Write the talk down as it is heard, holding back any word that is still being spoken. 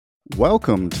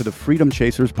Welcome to the Freedom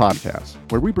Chasers podcast,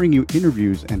 where we bring you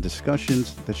interviews and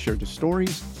discussions that share the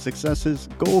stories, successes,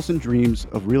 goals, and dreams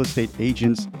of real estate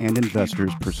agents and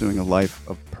investors pursuing a life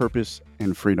of purpose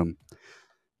and freedom.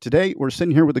 Today, we're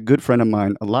sitting here with a good friend of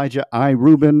mine, Elijah I.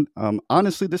 Rubin.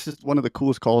 Honestly, this is one of the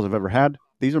coolest calls I've ever had.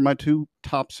 These are my two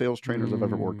top sales trainers I've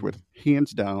ever worked with,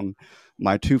 hands down.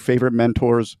 My two favorite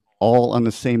mentors, all on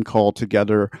the same call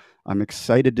together. I'm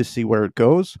excited to see where it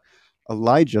goes.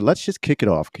 Elijah, let's just kick it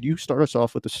off. Could you start us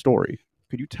off with a story?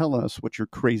 Could you tell us what your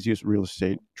craziest real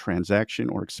estate transaction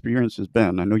or experience has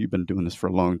been? I know you've been doing this for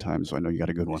a long time, so I know you got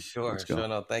a good one. Sure, Let's go. sure.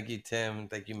 No, thank you, Tim. And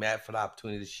thank you, Matt, for the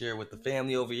opportunity to share with the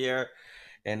family over here.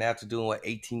 And after doing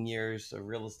 18 years of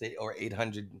real estate or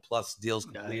 800 plus deals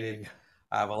completed,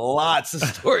 I have lots of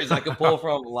stories I can pull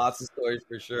from. Lots of stories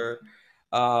for sure.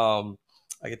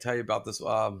 I can tell you about this.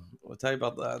 I'll tell you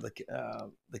about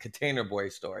the container boy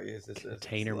story.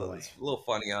 Container boy. It's a little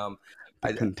funny.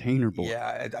 The container boy.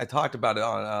 Yeah, I talked about it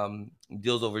on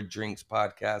Deals Over Drinks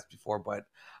podcast before, but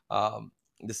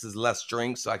this is less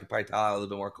drinks, so I can probably tell a little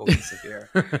bit more cohesive here.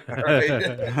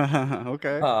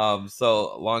 Okay.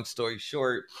 So long story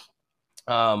short,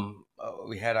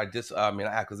 we had our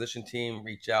acquisition team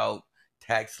reach out,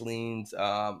 tax liens,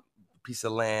 piece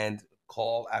of land,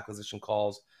 acquisition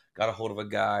calls, got a hold of a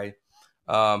guy.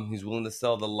 He's willing to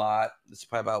sell the lot. This is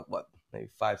probably about maybe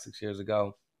 5-6 years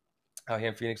ago, out here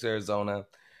in Phoenix, Arizona.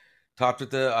 Talked with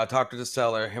the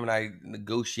seller. Him and I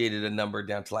negotiated a number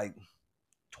down to like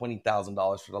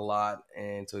 $20,000 for the lot,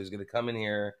 and so he's gonna come in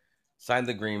here, sign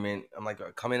the agreement. I'm like,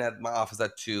 come in at my office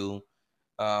at 2,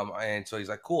 and so he's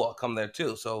like, cool, I'll come there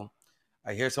too. So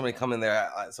I hear somebody come in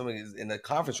there. Somebody's in the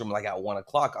conference room like at 1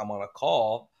 o'clock. I'm on a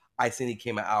call. I seen he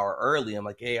came an hour early. I'm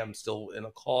like, hey, I'm still in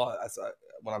a call. I said,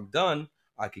 when I'm done,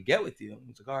 I could get with you.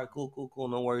 He's like, all right, cool,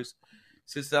 no worries.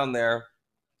 Sits down there.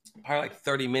 Probably like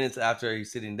 30 minutes after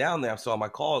he's sitting down there, I'm still on my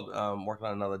call, working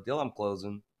on another deal I'm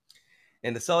closing.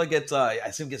 And the seller gets,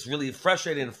 I see him gets really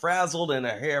frustrated and frazzled, and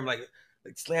I hear him like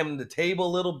slamming the table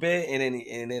a little bit,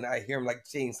 and then I hear him like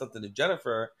saying something to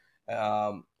Jennifer,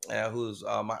 who's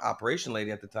my operation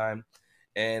lady at the time,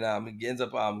 and he ends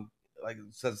up like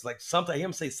says like something. I hear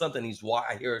him say something.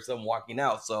 I hear someone walking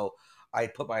out, so I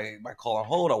put my call on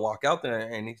hold. I walk out there,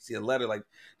 and he see a letter like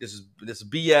this is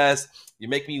BS. You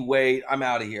make me wait. I'm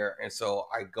out of here. And so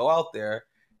I go out there,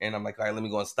 and I'm like, all right, let me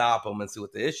go and stop him and see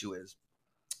what the issue is.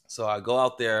 So I go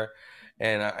out there,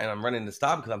 and I'm running to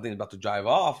stop because I'm thinking about to drive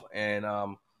off, and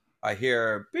I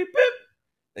hear beep beep,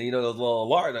 and those little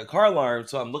the car alarm.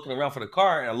 So I'm looking around for the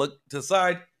car, and I look to the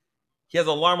side. He has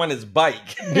an alarm on his bike,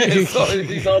 so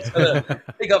he's all trying to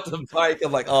pick up the bike.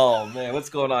 I'm like, oh man, what's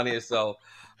going on here? So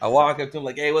I walk up to him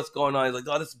like, hey, what's going on? He's like,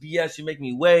 oh, this is BS. You make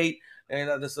me wait, and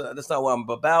that's not what I'm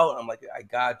about. I'm like, I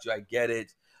got you, I get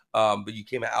it, but you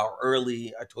came an hour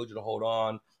early. I told you to hold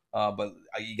on. But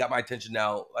you got my attention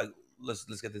now. Like, let's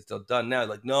get this deal done now.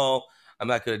 Like, no, I'm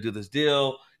not gonna do this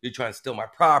deal. You're trying to steal my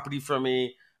property from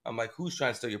me. I'm like, who's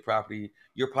trying to steal your property?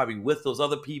 You're probably with those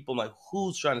other people. I'm like,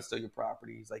 who's trying to steal your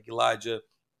property? He's like, Elijah,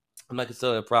 I'm not gonna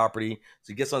steal your property.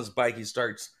 So he gets on his bike. He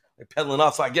starts pedaling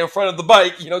off. So I get in front of the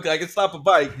bike. 'Cause I can stop a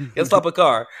bike. I can stop a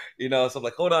car. So I'm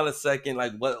like, hold on a second.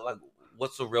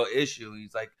 What's the real issue?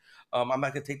 He's like, I'm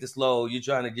not gonna take this low. You're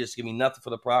trying to just give me nothing for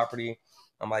the property.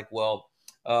 I'm like, well,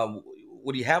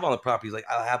 what do you have on the property? He's like,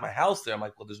 I have my house there. I'm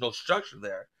like, well, there's no structure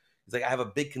there. He's like, I have a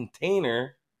big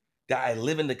container that I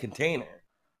live in the container.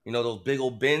 Those big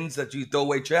old bins that you throw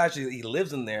away trash. He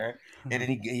lives in there, and then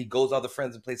he goes out to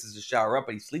friends and places to shower up,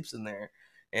 but he sleeps in there.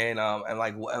 And I'm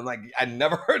like, I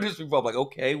never heard this before. I'm like,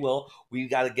 okay, well, we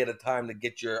got to get a time to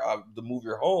get to move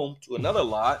your home to another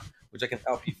lot, which I can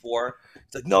help you for.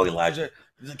 He's like, no, Elijah,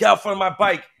 get out front of my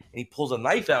bike, and he pulls a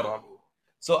knife out on me.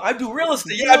 So I do real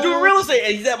estate. Yeah, I do real estate,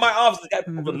 and he's at my office. The guy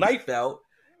pulls a knife out,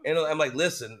 and I'm like,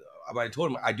 listen. I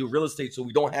told him I do real estate, so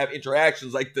we don't have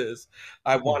interactions like this.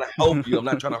 I want to help you. I'm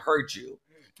not trying to hurt you.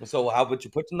 So how about you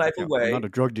put the knife away? I'm not a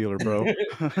drug dealer, bro.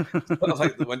 I was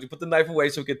like, why don't you put the knife away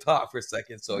so we can talk for a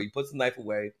second? So he puts the knife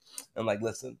away. I'm like,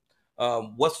 listen,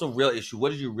 what's the real issue?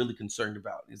 What are you really concerned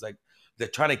about? He's like, they're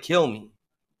trying to kill me.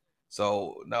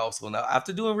 So now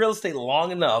after doing real estate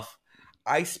long enough,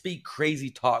 I speak crazy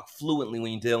talk fluently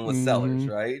when you're dealing with sellers,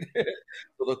 right?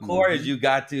 So the core is you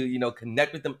got to,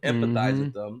 connect with them, empathize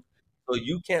with them. So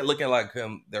you can't look at like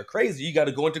they're crazy. You got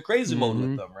to go into crazy mode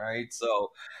with them, right?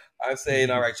 So I'm saying,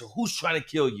 all right, so who's trying to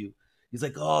kill you? He's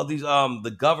like, oh, these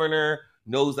the governor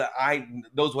knows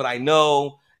knows what I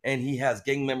know, and he has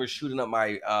gang members shooting up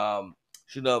my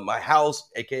house,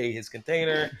 aka his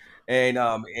container. And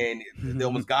they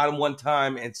almost got him one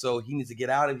time, and so he needs to get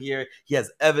out of here. He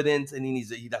has evidence, and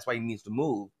that's why he needs to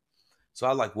move. So I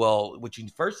was like, well, what you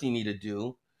first you need to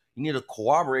do, you need to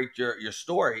corroborate your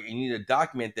story, and you need to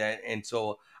document that. And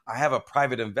so I have a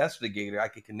private investigator I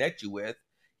could connect you with.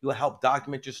 He will help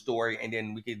document your story, and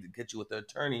then we could get you with the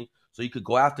attorney so you could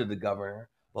go after the governor.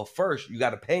 Well, first you got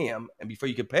to pay him, and before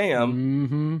you can pay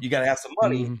him, you got to have some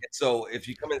money. And so if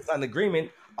you come and sign an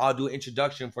agreement, I'll do an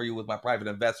introduction for you with my private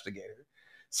investigator.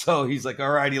 So he's like, all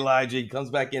right, Elijah. He comes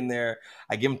back in there.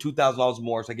 I give him $2,000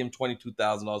 more. So I give him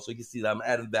 $22,000 so he can see that I'm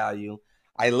added value.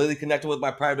 I literally connected with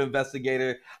my private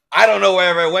investigator. I don't know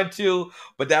wherever I went to,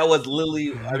 but that was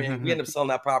literally, I mean, we ended up selling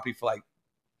that property for like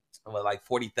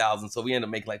 40,000. So we ended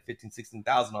up making like 15,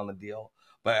 16,000 on the deal.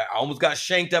 But I almost got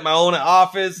shanked at my own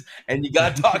office, and you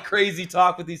got to talk crazy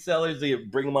talk with these sellers to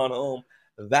bring them on home.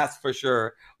 That's for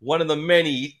sure. One of the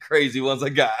many crazy ones I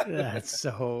got. That's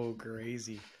so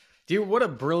crazy. Dude, what a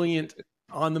brilliant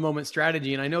on-the-moment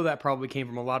strategy. And I know that probably came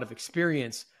from a lot of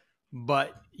experience,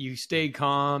 but you stayed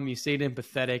calm, you stayed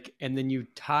empathetic, and then you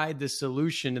tied the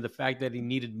solution to the fact that he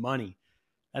needed money.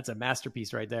 That's a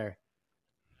masterpiece right there.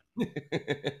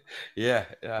 Yeah.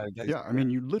 Yeah, I mean,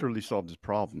 you literally solved this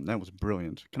problem. That was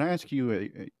brilliant. Can I ask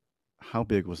you how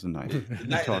big was the knife?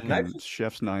 You're talking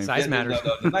chef's knife. Size matters.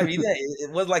 No, the knife,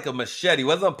 it was like a machete. It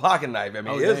wasn't a pocket knife. I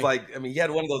mean, it was like, I mean, he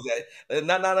had one of those,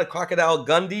 not a Crocodile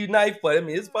Gundy knife, but I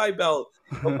mean, it's probably about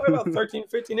 13,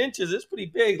 15 inches. It's pretty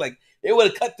big. Like, it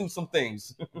would have cut through some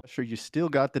things. Sure, you still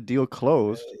got the deal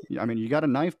closed. I mean, you got a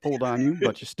knife pulled on you,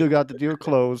 but you still got the deal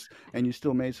closed, and you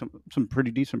still made some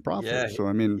pretty decent profit. Yeah, so,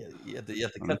 I mean, you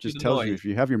have to cut it just tells you if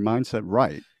you have your mindset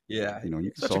right. Yeah, you know,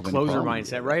 you can such a closer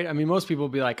mindset, right? I mean, most people will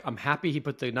be like, "I'm happy he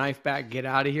put the knife back. Get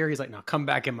out of here." He's like, "No, come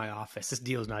back in my office. This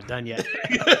deal's not done yet."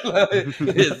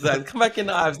 Come back in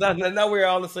the office. Now we're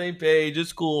all on the same page.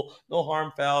 It's cool. No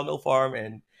harm, foul, no farm.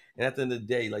 And at the end of the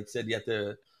day, like I said, you have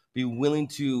to be willing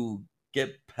to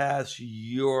get past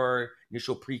your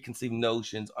initial preconceived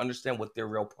notions, understand what their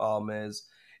real problem is.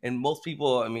 And most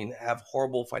people, I mean, have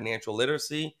horrible financial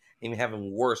literacy, even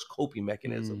having worse coping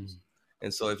mechanisms.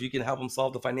 And so if you can help them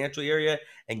solve the financial area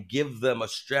and give them a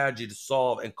strategy to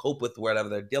solve and cope with whatever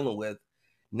they're dealing with,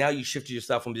 now you shift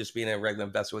yourself from just being a regular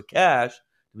investor with cash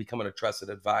to becoming a trusted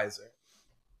advisor.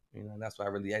 You know, and that's what I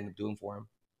really ended up doing for him.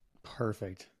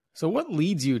 Perfect. So what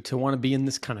leads you to want to be in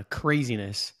this kind of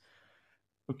craziness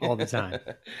all the time?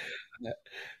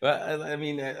 Well, I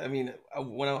mean,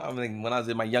 when I was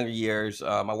in my younger years,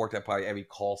 I worked at probably every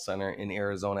call center in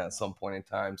Arizona at some point in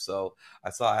time. So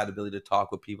I saw I had the ability to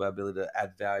talk with people, ability to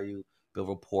add value, build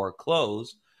rapport,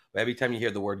 close. But every time you hear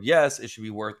the word yes, it should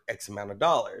be worth X amount of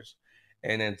dollars.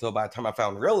 And then so by the time I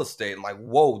found real estate, I'm like,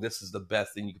 whoa, this is the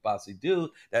best thing you could possibly do.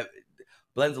 That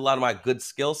blends a lot of my good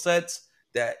skill sets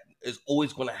that is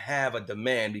always going to have a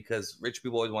demand because rich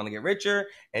people always want to get richer,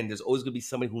 and there's always going to be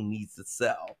somebody who needs to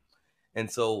sell. And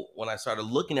so when I started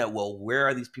looking at, well, where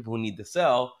are these people who need to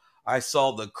sell? I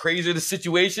saw the crazier the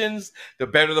situations, the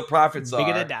better the profits are.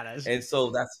 Bigger the data. And so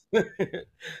that's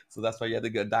why you have to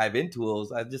go dive into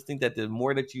those. I just think that the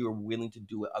more that you are willing to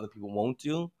do what other people won't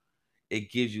do,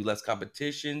 it gives you less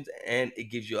competition and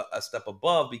it gives you a step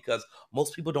above because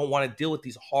most people don't want to deal with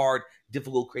these hard,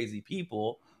 difficult, crazy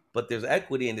people. But there's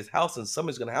equity in this house and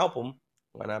somebody's going to help them.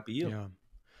 Why not be you? Yeah.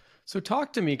 So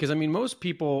talk to me, because I mean, most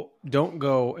people don't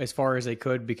go as far as they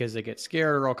could because they get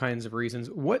scared or all kinds of reasons.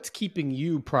 What's keeping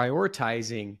you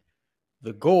prioritizing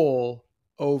the goal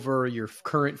over your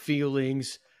current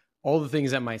feelings, all the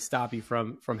things that might stop you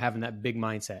from having that big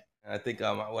mindset? I think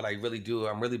what I really do,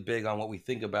 I'm really big on what we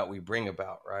think about, we bring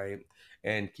about, right?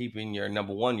 And keeping your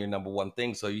number one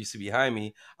thing. So you see behind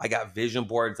me, I got vision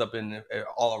boards up in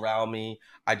all around me.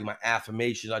 I do my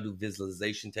affirmations. I do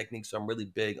visualization techniques. So I'm really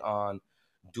big on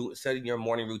setting your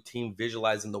morning routine,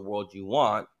 visualizing the world you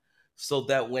want, so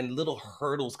that when little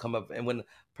hurdles come up and when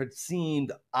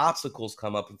perceived obstacles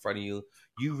come up in front of you,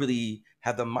 you really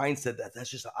have the mindset that that's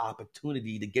just an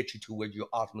opportunity to get you to where you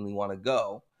ultimately want to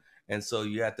go. And so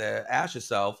you have to ask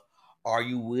yourself, are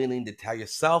you willing to tell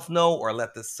yourself no, or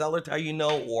let the seller tell you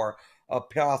no, or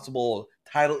possible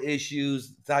title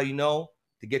issues tell you no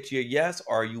to get to your yes?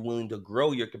 Or are you willing to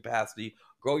grow your capacity,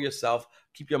 grow yourself,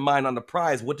 keep your mind on the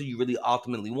prize? What do you really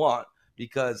ultimately want?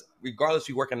 Because regardless,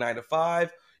 you work a 9 to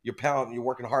 5, you're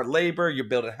working hard labor, you're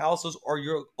building houses, or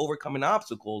you're overcoming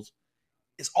obstacles,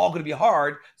 it's all going to be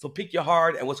hard. So pick your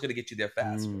hard and what's going to get you there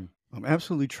faster.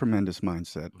 Absolutely tremendous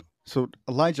mindset. So,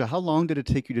 Elijah, how long did it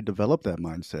take you to develop that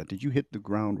mindset? Did you hit the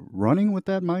ground running with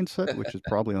that mindset, which is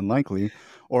probably unlikely,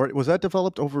 or was that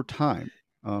developed over time?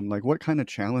 Like, what kind of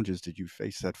challenges did you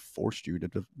face that forced you to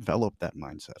develop that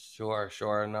mindset?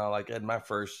 Sure. No, like in my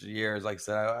first years, like I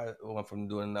said, I went from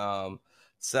doing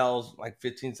sales, like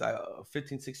 15,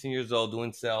 16 years old,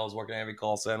 doing sales, working at every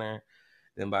call center.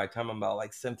 Then by the time I'm about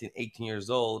like 17, 18 years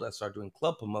old, I started doing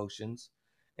club promotions.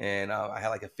 And I had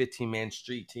like a 15-man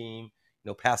street team,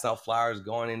 passing out flyers,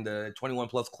 going into 21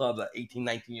 plus clubs at 18,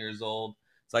 19 years old.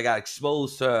 So I got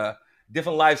exposed to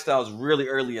different lifestyles really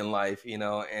early in life,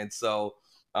 and so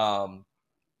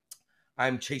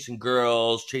I'm chasing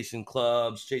girls, chasing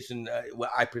clubs, chasing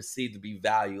what I perceive to be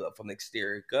value from the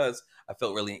exterior because I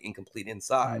felt really incomplete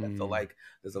inside. I felt like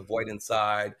there's a void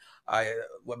inside.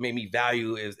 What made me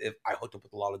value is if I hooked up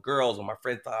with a lot of girls, and my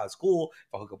friends thought I was cool.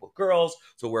 If I hook up with girls,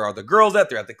 so where are the girls at?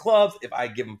 They're at the clubs. If I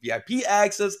give them VIP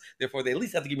access, therefore they at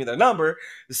least have to give me their number.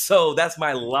 So that's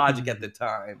my logic at the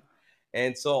time.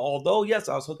 And so although, yes,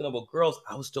 I was hooking up with girls,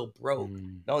 I was still broke,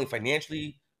 not only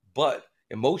financially, but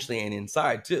emotionally and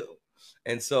inside too.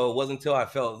 And so it wasn't until I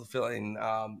feeling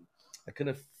I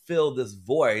couldn't fill this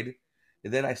void.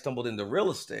 And then I stumbled into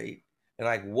real estate and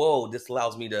like, whoa, this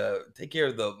allows me to take care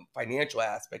of the financial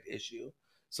aspect issue.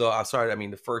 So I started,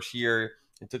 the first year,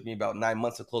 it took me about 9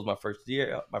 months to close my first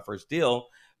deal,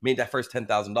 made that first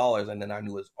 $10,000. And then I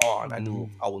knew it was on. I knew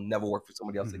I will never work for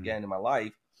somebody else again in my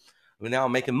life. Now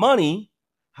I'm making money.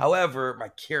 However, my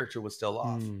character was still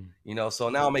off, so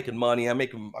now I'm making money.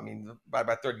 By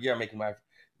my third year, I'm making my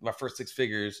first six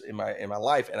figures in my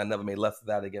life, and I never made less of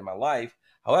that again in my life.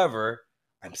 However,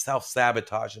 I'm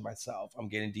self-sabotaging myself. I'm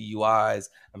getting DUIs.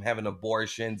 I'm having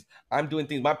abortions. I'm doing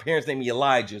things. My parents named me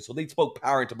Elijah, so they spoke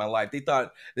power into my life. They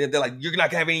thought, they're like, you're not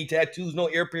going to have any tattoos, no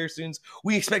ear piercings.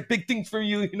 We expect big things from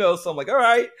you, So I'm like, all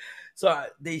right. So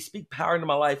they speak power into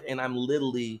my life, and I'm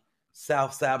literally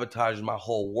self-sabotaging my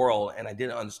whole world, and I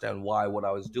didn't understand why what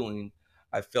I was doing.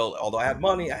 I felt, although I had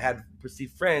money, I had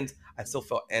perceived friends, I still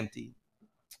felt empty.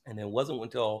 And it wasn't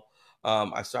until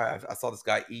I saw this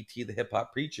guy, E.T., the hip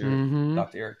hop preacher,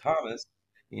 Dr. Eric Thomas.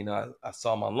 I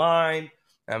saw him online.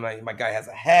 And my guy has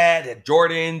a hat, had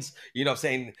Jordans,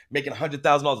 saying making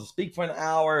 $100,000 to speak for an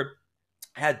hour.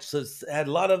 Had a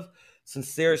lot of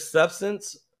sincere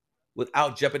substance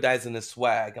without jeopardizing the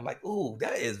swag. I'm like, ooh,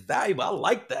 that is valuable. I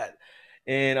like that.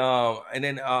 And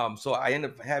then so I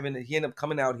ended up he ended up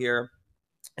coming out here,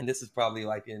 and this is probably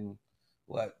like in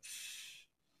what,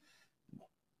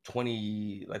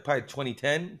 probably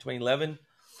 2010, 2011.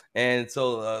 And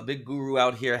so a big guru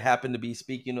out here happened to be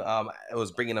speaking. I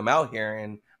was bringing him out here,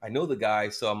 and I know the guy.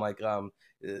 So I'm like,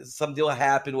 some deal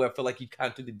happened where I feel like he kind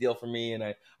of took the deal for me. And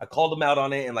I called him out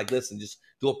on it and like, listen, just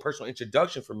do a personal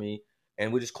introduction for me.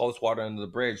 And we just call this water under the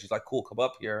bridge. He's like, cool, come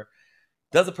up here.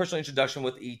 Does a personal introduction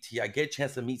with ET. I get a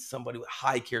chance to meet somebody with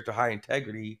high character, high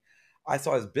integrity. I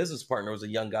saw his business partner was a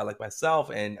young guy like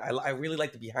myself, and I really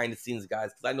like the behind the scenes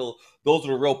guys because I know those are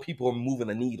the real people who are moving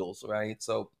the needles, right?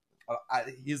 So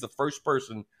he's the first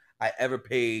person I ever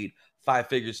paid 5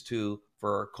 figures to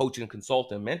for coaching,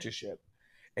 consulting, mentorship.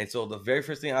 And so the very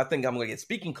first thing I think I'm going to get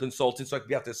speaking consulting so I can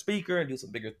be out there speaker and do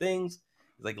some bigger things.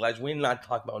 He's like, Elijah, we're not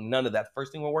talking about none of that.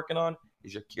 First thing we're working on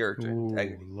is your character and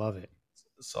integrity. Love it.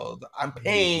 So I'm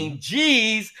paying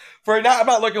G's for I'm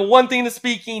not looking one thing to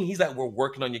speaking. He's like, we're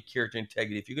working on your character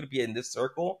integrity. If you're going to be in this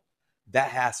circle,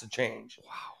 that has to change.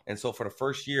 Wow. And so for the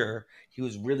first year, he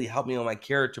was really helping me on my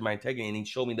character, my integrity, and he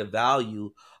showed me the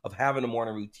value of having a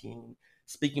morning routine,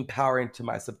 speaking power into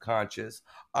my subconscious,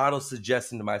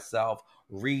 auto-suggesting to myself,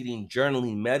 reading,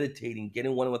 journaling, meditating,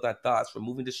 getting one with my thoughts,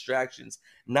 removing distractions,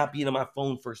 not being on my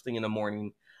phone first thing in the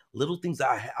morning. Little things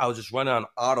I was just running on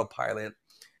autopilot.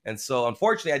 And so,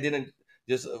 unfortunately, I didn't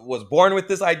was born with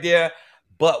this idea.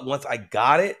 But once I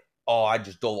got it, I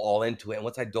just dove all into it. And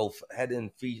once I dove head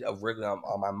and feet of wriggling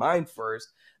on my mind first,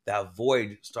 that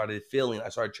void started filling. I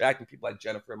started attracting people like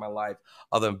Jennifer in my life,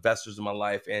 other investors in my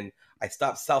life. And I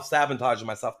stopped self-sabotaging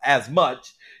myself as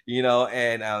much,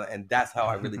 and that's how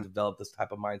I really developed this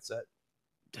type of mindset.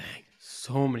 Dang,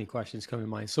 so many questions come to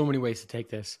mind, so many ways to take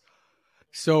this.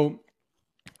 So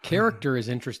character is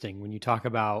interesting when you talk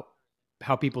about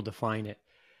how people define it.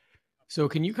 So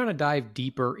can you kind of dive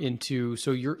deeper into,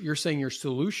 so you're saying your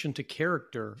solution to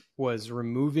character was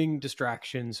removing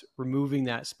distractions, removing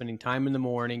that, spending time in the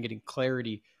morning, getting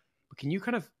clarity. But can you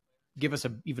kind of give us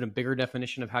even a bigger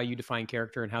definition of how you define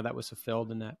character and how that was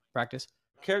fulfilled in that practice?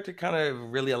 Character kind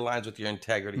of really aligns with your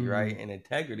integrity, right? And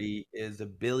integrity is the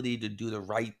ability to do the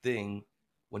right thing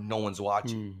when no one's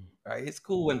watching, right? It's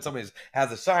cool when somebody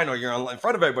has a sign or you're in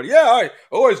front of everybody. Yeah, I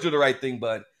always do the right thing,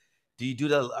 but do you do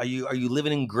that? Are you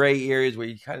living in gray areas where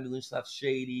you kind of doing stuff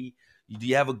shady? Do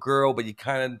you have a girl, but you're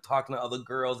kind of talking to other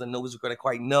girls and nobody's going to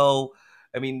quite know?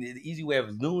 I mean, the easy way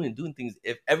of doing things,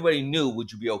 if everybody knew,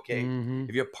 would you be okay?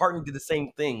 If your partner did the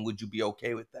same thing, would you be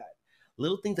okay with that?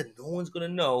 Little things that no one's going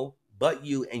to know but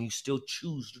you, and you still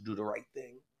choose to do the right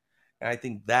thing. And I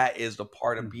think that is the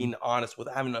part of being honest with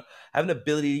having the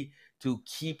ability to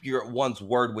keep your one's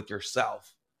word with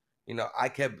yourself. You know, I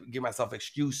kept giving myself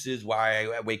excuses why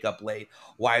I wake up late,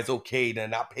 why it's okay to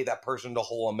not pay that person the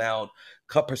whole amount,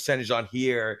 cut percentage on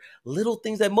here, little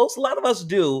things that a lot of us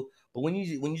do. But when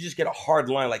you just get a hard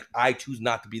line, like I choose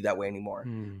not to be that way anymore.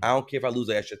 I don't care if I lose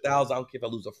an extra 1,000. I don't care if I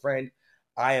lose a friend.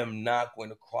 I am not going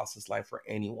to cross this line for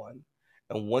anyone.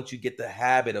 And once you get the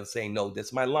habit of saying, no, this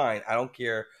is my line. I don't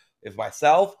care if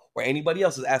myself or anybody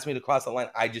else is asking me to cross that line.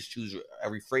 I just choose a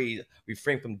refrain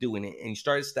from doing it. And you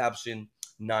start establishing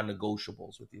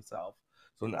non-negotiables with yourself.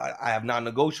 So I have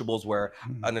non-negotiables where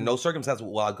under no circumstance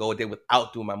will I go a day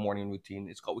without doing my morning routine.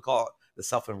 We call it the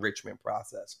self-enrichment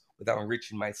process, without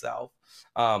enriching myself.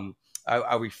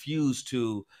 I refuse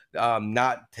to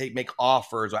not make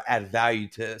offers or add value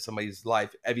to somebody's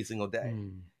life every single day.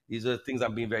 These are the things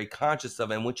I'm being very conscious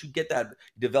of. And once you get that,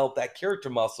 develop that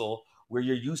character muscle where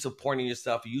you're used to pointing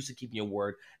yourself, you're used to keeping your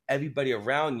word, everybody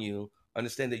around you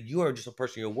understand that you are just a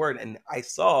person of your word. And I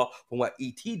saw from what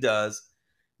ET does,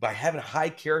 by having high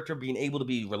character, being able to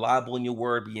be reliable in your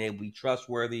word, being able to be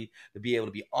trustworthy, to be able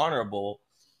to be honorable,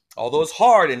 although it's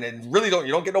hard and really you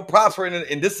don't get no props for it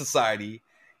in this society,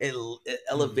 it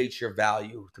elevates your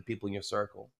value to people in your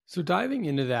circle. So diving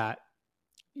into that,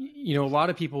 you know, a lot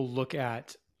of people look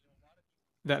at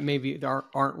that maybe they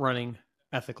aren't running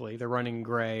ethically. They're running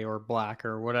gray or black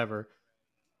or whatever.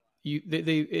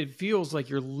 It feels like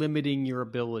you're limiting your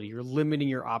ability. You're limiting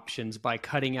your options by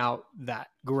cutting out that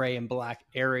gray and black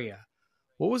area.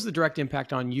 What was the direct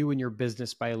impact on you and your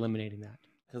business by eliminating that?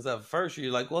 Because at first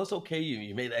you're like, well, it's okay.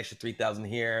 You made an extra 3,000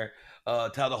 here.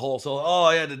 Tell the wholesale,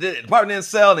 oh yeah, the department didn't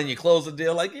sell. Then you close the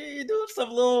deal. Like, you're doing stuff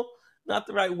a little not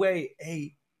the right way.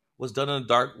 Hey, what's done in the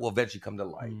dark will eventually come to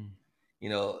light. You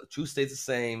know, truth stays the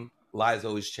same. Lies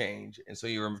always change. And so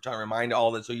you're trying to remind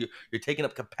all that. So you're taking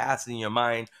up capacity in your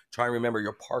mind, trying to remember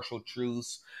your partial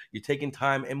truths. You're taking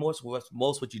time. And most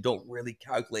what you don't really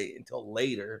calculate until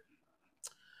later.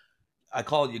 I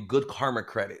call it your good karma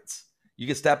credits. You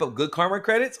can stack up good karma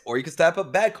credits or you can stack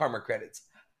up bad karma credits.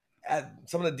 At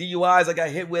some of the DUIs I got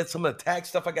hit with, some of the tax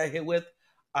stuff I got hit with,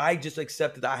 I just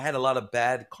accepted I had a lot of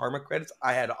bad karma credits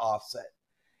I had to offset.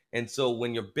 And so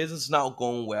when your business is not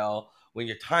going well, when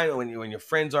your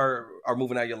friends are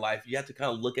moving out of your life, you have to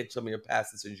kind of look at some of your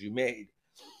past decisions you made.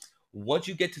 Once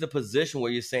you get to the position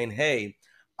where you're saying, hey,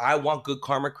 I want good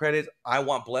karma credit, I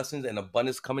want blessings and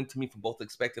abundance coming to me from both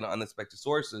expected and unexpected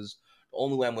sources, the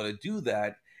only way I'm going to do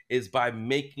that is by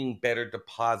making better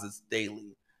deposits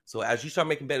daily. So as you start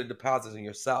making better deposits in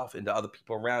yourself and the other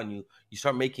people around you, you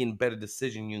start making better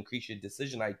decisions, you increase your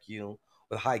decision IQ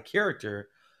with high character,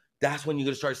 that's when you're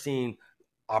going to start seeing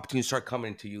opportunities start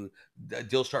coming to you,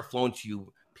 deals start flowing to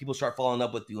you, people start following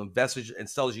up with you, investors and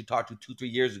sellers you talked to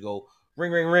 2-3 years ago,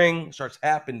 ring, starts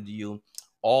happening to you,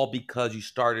 all because you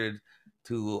started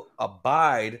to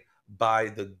abide by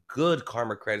the good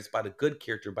karma credits, by the good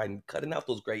character, by cutting out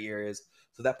those gray areas.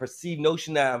 So that perceived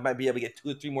notion that I might be able to get 2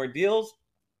 or 3 more deals,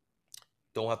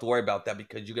 don't have to worry about that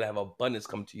because you're going to have abundance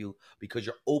come to you because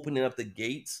you're opening up the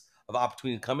gates of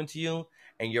opportunity coming to you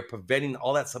and you're preventing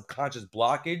all that subconscious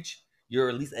blockage. You're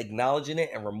at least acknowledging it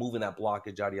and removing that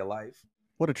blockage out of your life.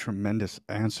 What a tremendous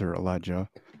answer, Elijah.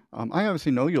 I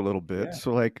obviously know you a little bit. Yeah.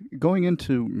 So like going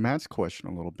into Matt's question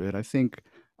a little bit, I think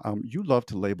you love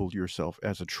to label yourself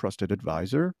as a trusted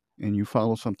advisor and you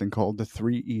follow something called the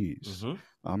 3 E's.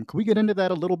 Can we get into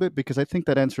that a little bit? Because I think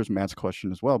that answers Matt's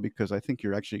question as well, because I think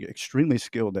you're actually extremely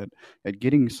skilled at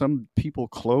getting some people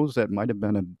closed that might have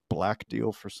been a black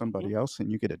deal for somebody else,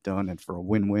 and you get it done and for a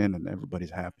win-win and everybody's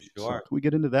happy. Sure. So can we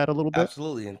get into that a little bit?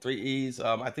 Absolutely. And 3 E's,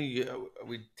 I think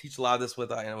we teach a lot of this with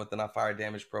the Not Fire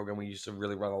Damage program. We used to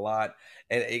really run a lot,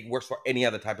 and it works for any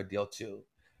other type of deal too.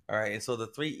 All right. And so the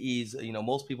 3 E's,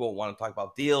 most people want to talk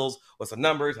about deals. What's the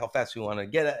numbers? How fast you want to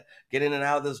get in and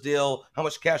out of this deal? How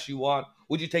much cash you want?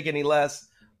 Would you take any less?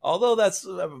 Although that's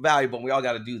valuable, we all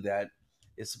got to do that.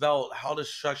 It's about how to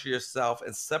structure yourself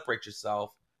and separate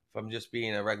yourself from just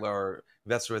being a regular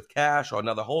investor with cash or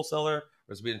another wholesaler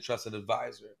versus being a trusted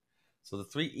advisor. So the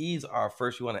 3 E's are,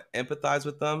 first, you want to empathize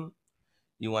with them,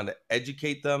 you want to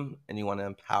educate them, and you want to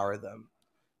empower them.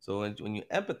 So when you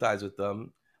empathize with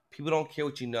them, people don't care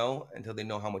what you know until they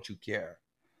know how much you care.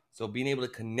 So being able to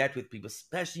connect with people,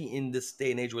 especially in this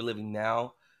day and age we're living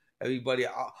now, everybody,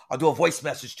 I'll do a voice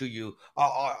message to you.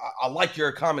 I'll like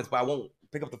your comments, but I won't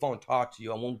pick up the phone and talk to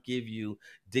you. I won't give you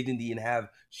dignity and have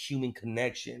human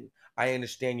connection. I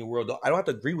understand your world. I don't have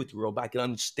to agree with your world, but I can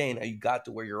understand how you got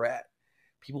to where you're at.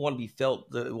 People want to be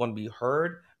felt, they want to be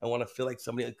heard, and want to feel like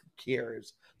somebody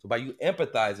cares. So by you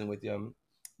empathizing with them,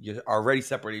 you're already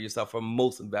separated yourself from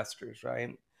most investors,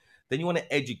 right? Then you want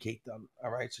to educate them. All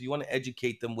right. So you want to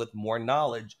educate them with more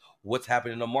knowledge. What's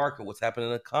happening in the market? What's happening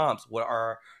in the comps? What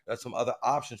are some other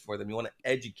options for them? You want to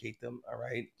educate them. All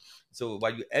right. So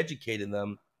while you're educating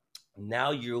them,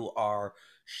 now you are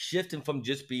shifting from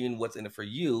just being what's in it for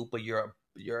you, but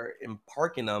you're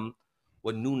imparting them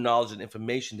with new knowledge and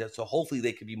information that so hopefully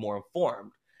they could be more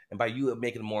informed. And by you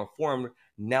making them more informed,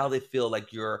 now they feel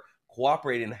like you're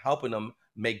cooperating and helping them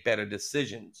make better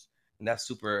decisions. And that's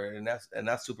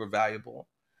super valuable.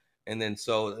 And then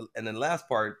last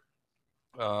part,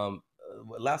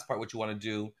 what you want to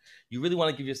do, you really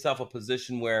want to give yourself a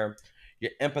position where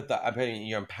you're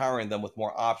you're empowering them with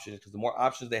more options, because the more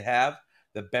options they have,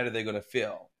 the better they're going to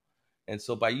feel. And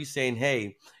so by you saying,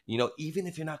 hey, even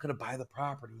if you're not going to buy the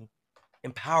property,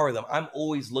 empower them. I'm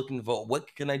always looking for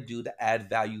what can I do to add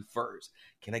value first.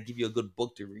 Can I give you a good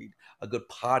book to read, a good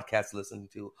podcast to listen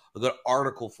to, a good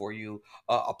article for you,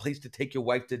 a place to take your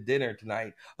wife to dinner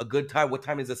tonight, a good time. What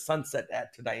time is the sunset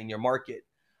at tonight in your market?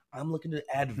 I'm looking to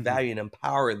add value and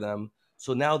empower them.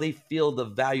 So now they feel the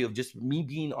value of just me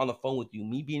being on the phone with you,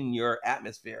 me being in your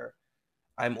atmosphere.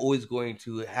 I'm always going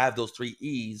to have those 3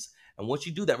 E's. And once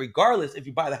you do that, regardless if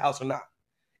you buy the house or not,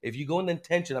 if you go in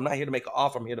intention, I'm not here to make an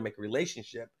offer, I'm here to make a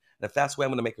relationship. And if that's the way I'm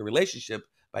going to make a relationship,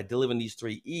 by delivering these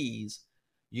 3 E's,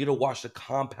 you're to watch the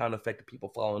compound effect of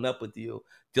people following up with you,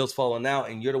 deals falling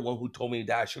out, and you're the one who told me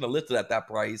that I should have listed at that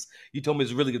price. You told me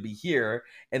it's really going to be here.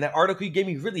 And that article you gave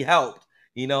me really helped,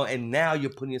 and now you're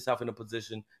putting yourself in a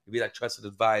position to be that trusted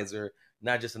advisor,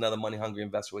 not just another money-hungry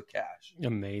investor with cash.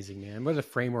 Amazing, man. What a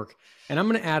framework. And I'm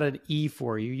going to add an E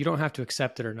for you. You don't have to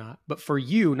accept it or not. But for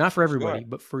you, not for everybody, Sure.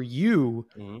 but for you,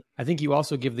 I think you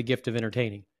also give the gift of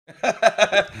entertaining.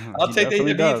 I'll take that to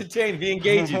be entertained, be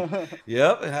engaging.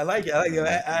 Yep, I like it.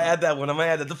 I add that one. I'm going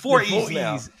to add the 4 E's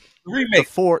now. The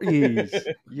 4 E's.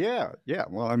 Yeah.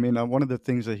 Well, I mean, one of the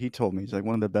things that he told me is like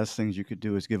one of the best things you could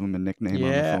do is give him a nickname. Yeah.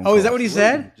 On the phone Oh, is that what he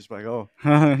said? Just like, oh.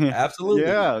 Absolutely.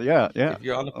 Yeah. If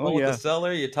you're on the phone with the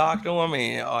seller, you talk to him,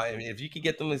 and if you can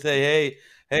get them to say,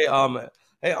 hey,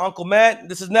 Uncle Matt,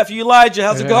 this is nephew Elijah.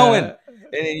 How's it going?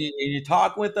 And you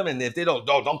talk with them, and if they don't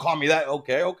call me that,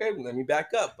 okay, let me back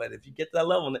up. But if you get to that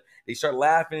level, and they start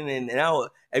laughing, and now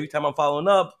every time I'm following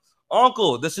up,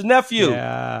 Uncle, this is nephew.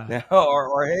 Yeah.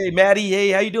 Or hey, Maddie, hey,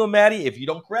 how you doing, Maddie? If you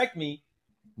don't correct me,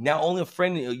 now only a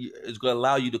friend is going to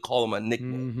allow you to call them a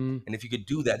nickname. Mm-hmm. And if you could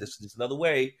do that, this is another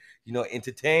way,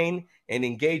 entertain and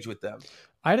engage with them.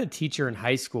 I had a teacher in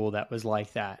high school that was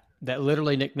like that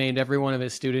literally nicknamed every one of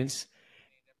his students.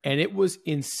 And it was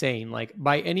insane. Like,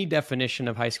 by any definition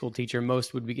of high school teacher,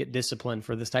 most would get disciplined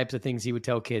for the types of things he would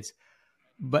tell kids.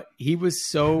 But he was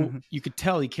so, you could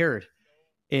tell he cared.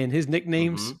 And his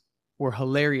nicknames were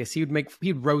hilarious. He'd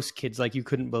roast kids like you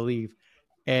couldn't believe.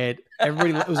 And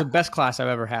everybody, it was the best class I've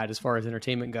ever had as far as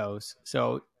entertainment goes.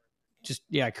 So just,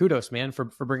 kudos, man, for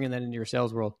bringing that into your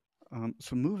sales world.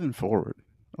 So moving forward,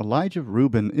 Elijah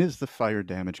Rubin is the fire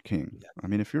damage king. Yeah. I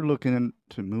mean, if you're looking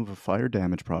to move a fire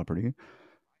damage property,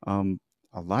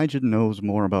 Elijah knows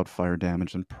more about fire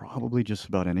damage than probably just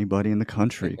about anybody in the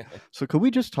country. So could we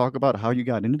just talk about how you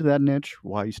got into that niche,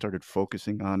 why you started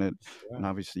focusing on it? Sure. And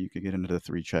obviously you could get into the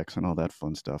 3 checks and all that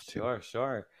fun stuff too.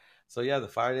 Sure. So the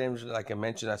fire damage, like I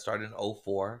mentioned, I started in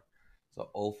 2004. So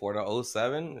 2004 to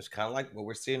 2007 is kind of like what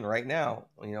we're seeing right now.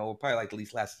 We're probably like at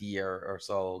least last year or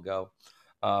so ago.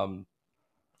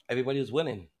 Everybody was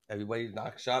winning. Everybody's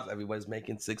knocking shots. Everybody's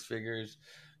making 6 figures.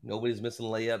 Nobody's missing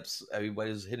layups.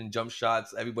 Everybody's hitting jump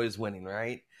shots. Everybody's winning,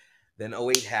 right? Then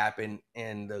 2008 happened,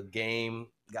 and the game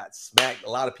got smacked. A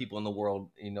lot of people in the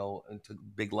world, took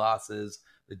big losses.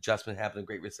 The adjustment happened. The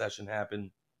Great Recession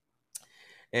happened.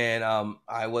 And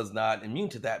I was not immune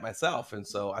to that myself. And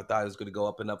so I thought it was going to go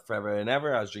up and up forever and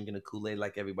ever. I was drinking the Kool-Aid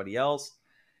like everybody else.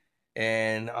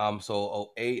 And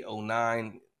so 2008,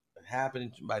 2009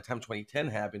 happened. By the time 2010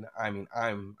 happened, I mean,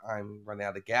 I'm running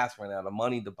out of gas, running out of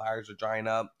money. The buyers are drying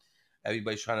up.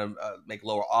 Everybody's trying to make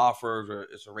lower offers, or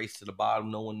it's a race to the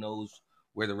bottom. No one knows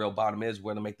where the real bottom is,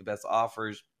 where to make the best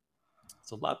offers.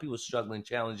 So a lot of people struggling,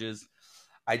 challenges.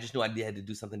 I just knew I had to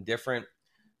do something different.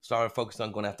 Started focusing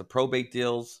on going after probate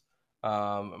deals.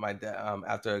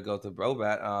 After I go to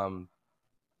probate,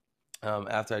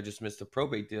 after I just missed the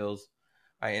probate deals,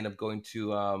 I ended up going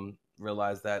to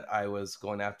realize that I was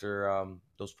going after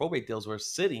those probate deals were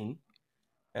sitting,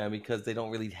 and because they don't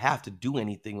really have to do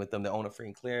anything with them, they own it free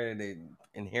and clear, they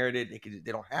inherit it,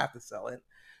 they don't have to sell it.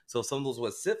 So some of those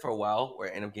would sit for a while, where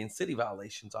I ended up getting city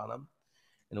violations on them,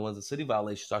 and the ones with city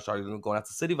violations, I started going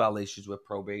after city violations with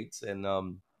probates, and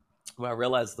when I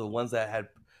realized the ones that had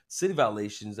city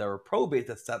violations that were probate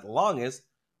that sat the longest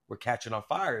were catching on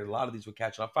fire. A lot of these were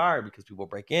catching on fire because people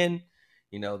break in,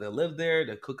 You know, they live there,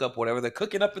 they cook up whatever they're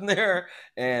cooking up in there,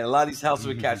 and a lot of these houses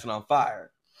were catching on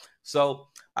fire. So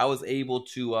I was able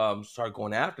to start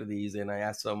going after these, and I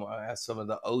asked some of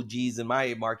the OGs in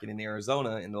my market in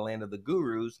Arizona, in the land of the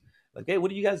gurus, like, hey,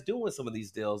 what are you guys doing with some of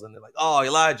these deals? And they're like, oh,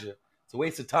 Elijah, it's a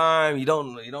waste of time. You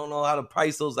don't know how to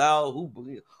price those out.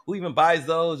 Who even buys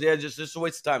those? Yeah, just a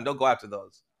waste of time. Don't go after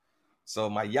those. So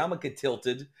my yarmulke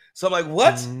tilted. So I'm like,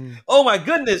 what? Oh my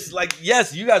goodness! Like,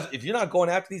 yes, you guys, if you're not going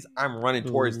after these, I'm running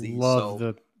towards these.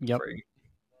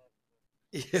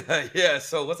 Yeah.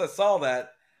 So once I saw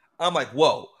that, I'm like,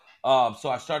 whoa. So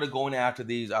I started going after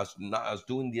these. I was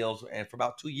doing deals, and for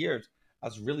about 2 years, I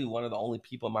was really one of the only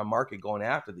people in my market going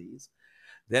after these.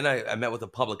 Then I met with a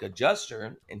public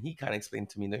adjuster, and he kind of explained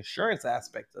to me the insurance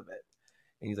aspect of it.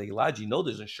 And he's like, Elijah, you know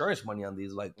there's insurance money on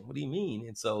these. Like, what do you mean?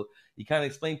 And so he kind of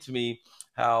explained to me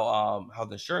how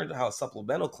a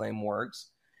supplemental claim works.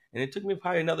 And it took me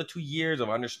probably another 2 years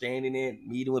of understanding it,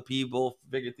 meeting with people,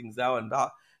 figuring things out. And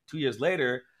about 2 years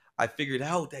later, I figured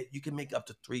out that you can make up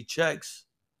to 3 checks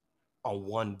on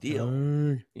one deal,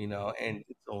 you know. And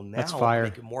so now I'm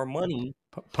making more money.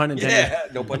 Pun intended. Yeah,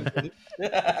 no pun intended.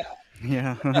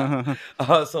 Yeah.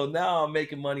 So now I'm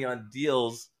making money on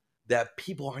deals that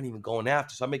people aren't even going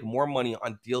after. So I'm making more money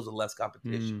on deals with less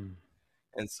competition.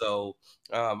 And so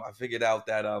I figured out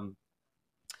that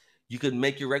you could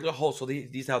make your regular whole. So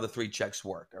these are how the 3 checks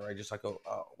work. All right, just like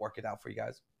work it out for you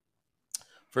guys.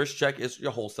 First check is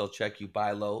your wholesale check. You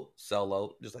buy low, sell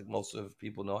low, just like most of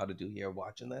people know how to do here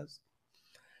watching this.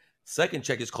 Second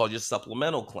check is called your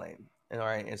supplemental claim. And all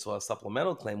right, and so a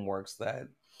supplemental claim works that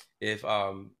if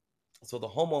so the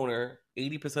homeowner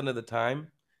 80% of the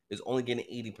time is only getting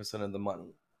 80% of the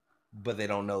money, but they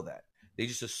don't know that. They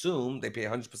just assume they pay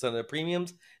 100% of their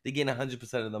premiums, they get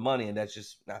 100% of the money, and that's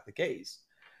just not the case.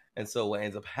 And so what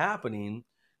ends up happening,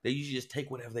 they usually just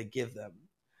take whatever they give them.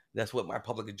 That's what my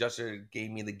public adjuster gave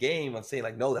me the game. I'm saying,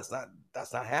 like, no, that's not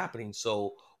happening.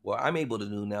 So what I'm able to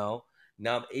do now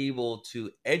I'm able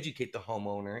to educate the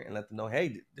homeowner and let them know,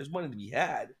 hey, there's money to be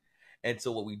had. And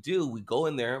so what we do, we go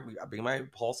in there, I bring my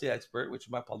policy expert, which is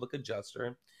my public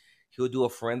adjuster. He'll do a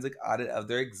forensic audit of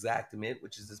their exactament,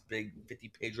 which is this big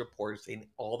 50-page report saying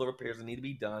all the repairs that need to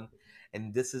be done.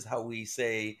 And this is how we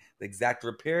say the exact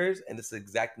repairs, and this is the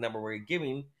exact number we're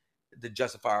giving to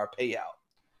justify our payout.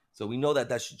 So we know that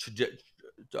that's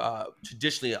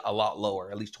traditionally a lot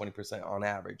lower, at least 20% on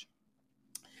average.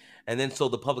 And then so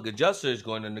the public adjuster is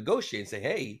going to negotiate and say,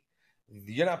 hey,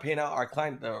 you're not paying out our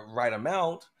client the right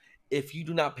amount. If you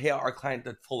do not pay out our client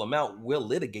the full amount, we'll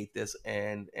litigate this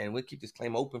and we'll keep this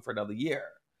claim open for another year.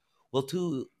 Well,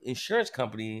 to insurance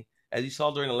company, as you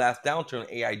saw during the last downturn,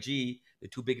 AIG, they're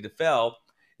too big to fail,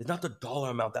 it's not the dollar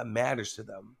amount that matters to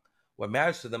them. What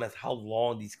matters to them is how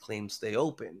long these claims stay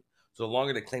open. So the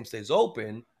longer the claim stays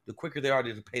open, the quicker they are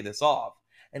to pay this off.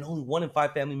 And only 1 in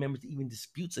 5 family members even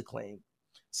disputes a claim.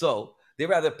 So they'd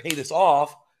rather pay this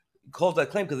off, close that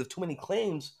claim, because if too many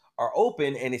claims are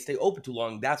open and they stay open too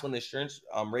long, that's when the insurance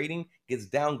rating gets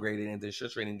downgraded. And if the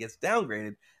insurance rating gets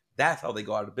downgraded, that's how they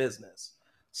go out of business.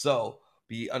 So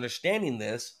be understanding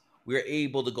this, we're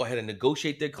able to go ahead and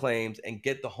negotiate their claims and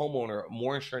get the homeowner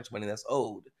more insurance money that's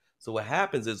owed. So what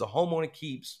happens is the homeowner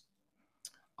keeps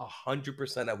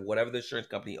 100% of whatever the insurance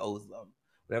company owes them.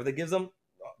 Whatever they gives them,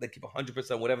 they keep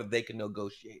 100% whatever they can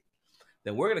negotiate.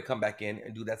 Then we're going to come back in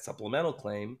and do that supplemental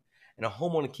claim, and a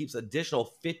homeowner keeps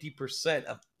additional 50%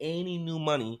 of any new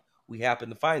money we happen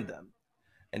to find them.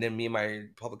 And then me and my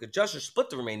public adjuster split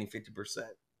the remaining 50%.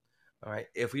 All right.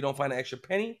 If we don't find an extra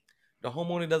penny, the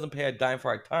homeowner doesn't pay a dime for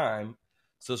our time.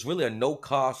 So it's really a no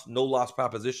cost, no loss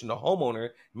proposition to homeowner.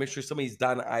 Make sure somebody's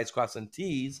dotting the I's, crossing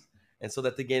T's, and so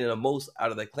that they're getting the most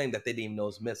out of their claim that they didn't even know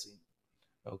is missing.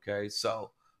 Okay. So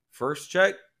first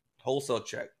check, wholesale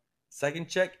check. Second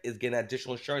check is getting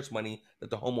additional insurance money that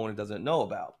the homeowner doesn't know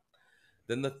about.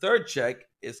 Then the third check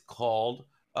is called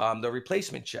the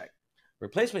replacement check.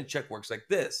 Replacement check works like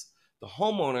this. The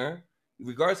homeowner,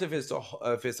 regardless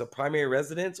if it's a primary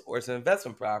residence or it's an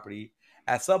investment property,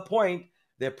 at some point,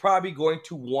 they're probably going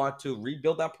to want to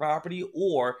rebuild that property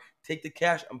or take the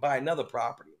cash and buy another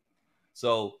property.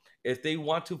 So if they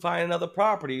want to find another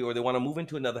property or they want to move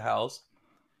into another house,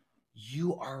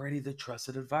 you are already the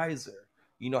trusted advisor.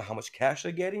 You know how much cash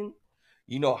they're getting.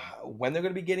 You know when they're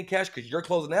going to be getting cash because you're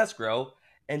closing escrow,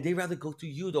 and they rather go to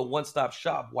you, the one-stop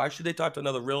shop. Why should they talk to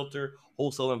another realtor,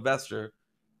 wholesale investor,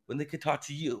 when they could talk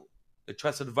to you, the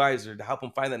trusted advisor, to help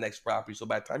them find that next property? So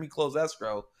by the time you close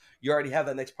escrow, you already have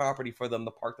that next property for them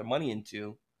to park their money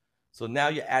into. So now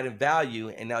you're adding value,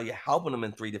 and now you're helping them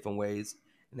in 3 different ways.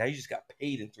 And now you just got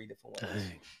paid in 3 different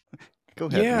ways. Go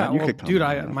ahead. Yeah, man. well,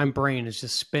 dude, my brain is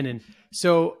just spinning.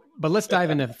 So but let's dive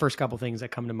into the first couple things that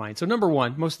come to mind. So number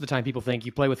one, most of the time people think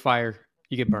you play with fire,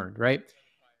 you get burned, right?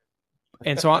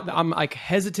 And so I'm like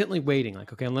hesitantly waiting,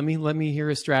 like, okay, let me hear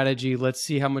a strategy. Let's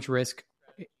see how much risk.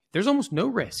 There's almost no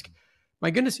risk.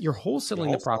 My goodness, you're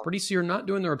wholesaling the property, so you're not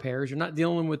doing the repairs. You're not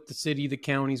dealing with the city, the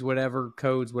counties, whatever,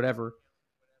 codes, whatever.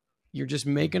 You're just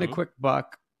making a quick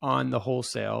buck on the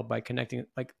wholesale by connecting.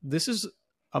 Like, this is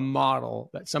a model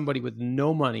that somebody with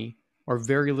no money or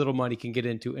very little money can get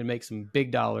into and make some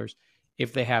big dollars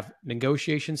if they have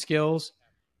negotiation skills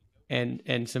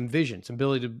and some vision, some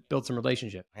ability to build some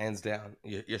relationship. Hands down.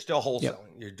 You're still wholesaling. Yep.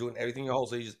 You're doing everything you're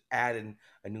wholesaling. You just add in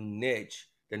a new niche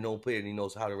that no player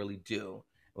knows how to really do.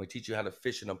 And we teach you how to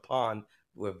fish in a pond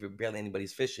where barely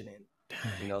anybody's fishing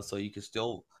in. So you can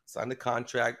still sign the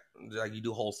contract like you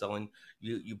do wholesaling.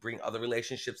 You bring other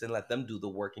relationships and let them do the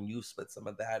work, and you split some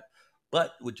of that.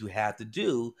 But what you have to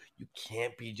do, you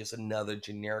can't be just another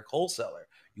generic wholesaler.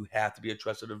 You have to be a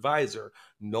trusted advisor.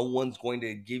 No one's going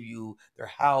to give you their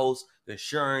house, their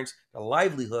insurance, their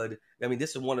livelihood. I mean,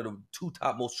 this is one of the two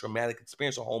top most traumatic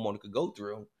experiences a homeowner could go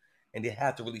through. And they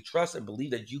have to really trust and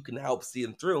believe that you can help see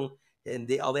them through. And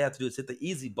all they have to do is hit the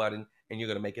easy button, and you're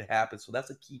going to make it happen. So that's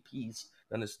a key piece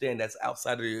to understand. That's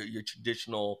outside of your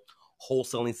traditional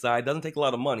wholesaling side. It doesn't take a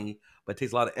lot of money, but it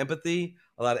takes a lot of empathy,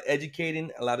 a lot of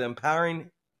educating, a lot of empowering,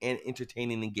 and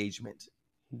entertaining engagement.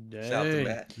 Dang. Shout out to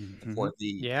Matt. The 4th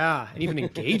E. Yeah, and even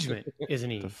engagement is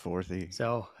an E. The 4th E.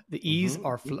 So the E's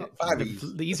are flowing.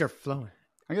 The E's are flowing.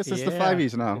 I guess it's the 5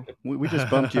 E's now. We just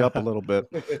bumped you up a little bit.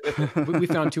 we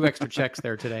found 2 extra checks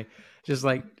there today, just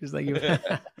like you.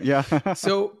 Yeah.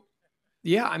 So,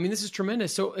 yeah, I mean, this is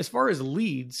tremendous. So, as far as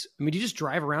leads, I mean, do you just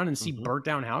drive around and see burnt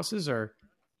down houses, or?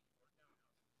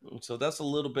 So that's a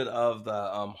little bit of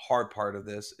the hard part of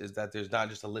this, is that there's not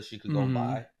just a list you could go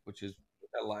by, which is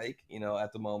what I like,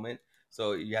 at the moment.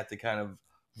 So you have to kind of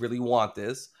really want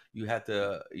this. You have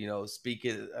to, speak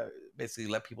it, basically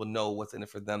let people know what's in it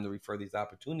for them to refer these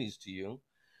opportunities to you.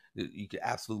 You could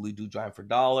absolutely do Drive for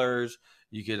Dollars.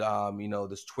 You could,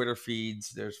 there's Twitter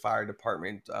feeds, there's fire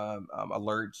department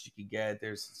alerts you could get.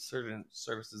 There's certain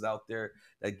services out there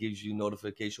that gives you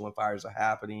notification when fires are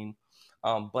happening.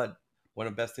 But one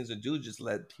of the best things to do is just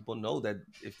let people know that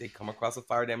if they come across a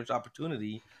fire damage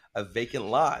opportunity, a vacant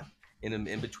lot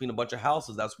in between a bunch of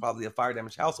houses, that's probably a fire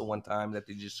damage house at one time that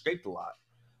they just scraped a lot.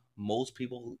 Most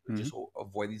people just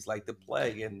avoid these like the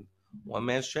plague, and one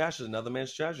man's trash is another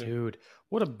man's treasure. Dude,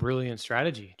 what a brilliant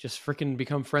strategy. Just freaking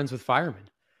become friends with firemen.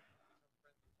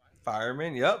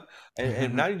 Firemen, yep.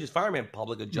 And not even just firemen,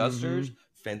 public adjusters,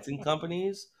 fencing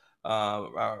companies,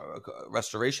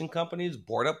 restoration companies,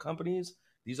 board up companies.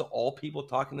 These are all people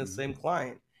talking to the same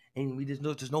client. And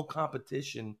there's no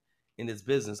competition in this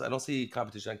business. I don't see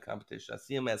competition. I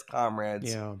see them as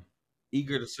comrades,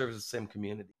 eager to serve the same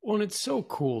community. Well, and it's so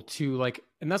cool too.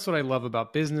 And that's what I love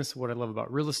about business, what I love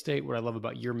about real estate, what I love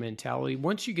about your mentality.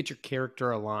 Once you get your character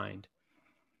aligned,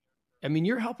 I mean,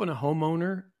 you're helping a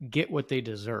homeowner get what they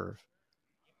deserve.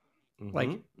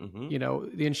 The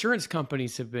insurance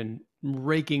companies have been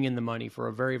raking in the money for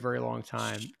a very, very long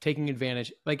time, taking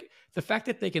advantage. Like, the fact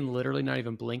that they can literally not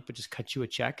even blink, but just cut you a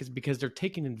check is because they're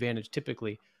taking advantage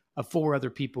typically of 4 other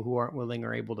people who aren't willing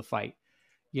or able to fight,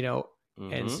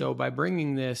 And so by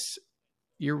bringing this,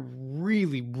 you're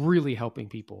really, really helping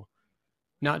people,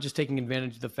 not just taking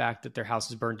advantage of the fact that their house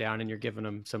is burned down and you're giving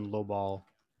them some lowball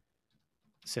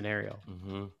scenario.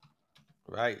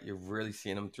 Right. You're really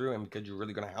seeing them through, and because you're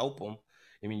really going to help them.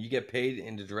 I mean, you get paid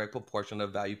in the direct proportion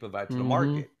of value provided to the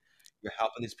market. You're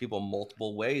helping these people in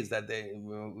multiple ways that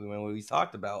we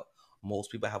talked about.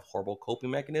 Most people have horrible coping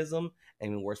mechanism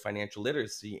and even worse, financial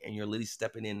literacy, and you're literally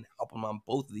stepping in, helping them on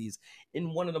both of these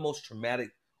in one of the most traumatic,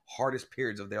 hardest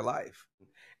periods of their life.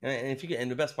 And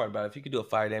the best part about it, if you could do a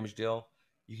fire damage deal,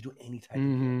 you can do any type of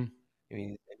deal. I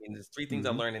mean, there's 3 things I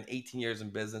learned in 18 years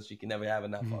in business you can never have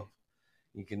enough of.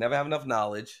 You can never have enough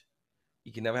knowledge.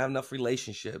 You can never have enough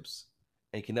relationships.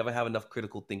 And you can never have enough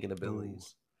critical thinking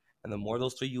abilities. And the more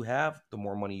those 3 you have, the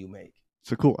more money you make.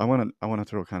 So cool. I want to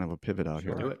throw kind of a pivot out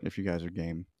here, if you guys are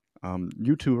game.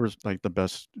 You two are like the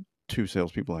best 2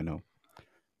 salespeople I know.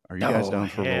 Are you guys down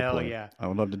for role play? Yeah. I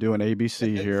would love to do an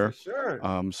ABC here. For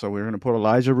sure. So we're going to put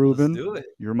Elijah Rubin. Let's do it.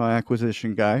 You're my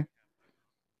acquisition guy.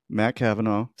 Matt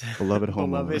Kavanaugh, beloved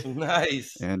homeowner.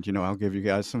 Nice. And I'll give you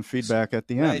guys some feedback at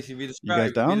the end. Nice. You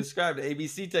guys down? You described the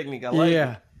ABC technique. I like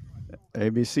it.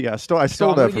 ABC. I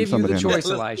stole that from somebody. I'm going to give you the choice,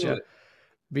 Elijah.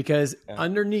 Because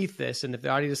underneath this, and if the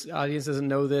audience doesn't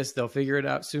know this, they'll figure it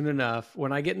out soon enough.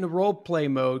 When I get into role play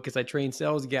mode, because I train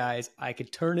sales guys, I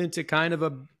could turn into kind of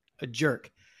a jerk.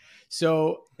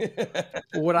 So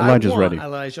what Elijah's ready.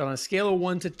 Elijah, on a scale of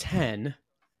 1 to 10,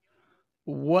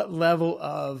 what level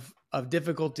of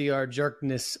difficulty or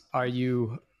jerkness are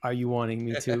you wanting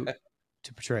me to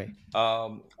portray?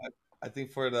 I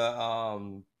think for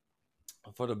the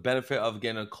benefit of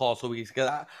getting a call, so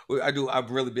I'm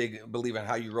really big believer in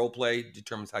how you role play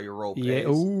determines how your role Yeah. pays.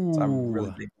 So I'm really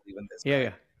Ooh. big believer in this. Yeah. Right?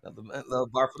 Yeah. The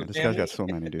bar for Yeah, the this guy's family. got so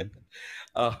many,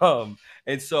 dude.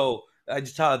 And so I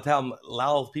just tell them,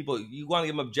 allow people, you want to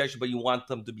give them objection, but you want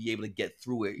them to be able to get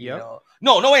through it. You Yep.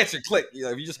 know, no answer, click. You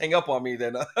know, if you just hang up on me,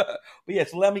 then, but yeah,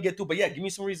 so let me get through. But yeah, give me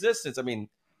some resistance. I mean,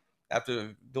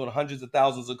 after doing hundreds of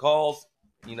thousands of calls,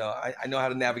 you know, I know how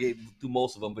to navigate through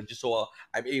most of them, but just so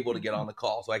I'm able to get on the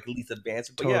call, so I can at least advance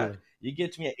it. But Totally. yeah, you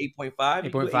get to me at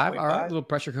 8.5. 8.5. All right. A little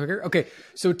pressure cooker. Okay.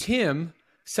 So Tim,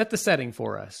 set the setting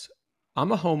for us.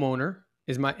 I'm a homeowner.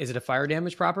 Is it a fire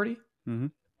damage property? Mm-hmm.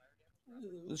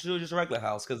 Let's do just a regular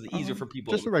house because it's easier for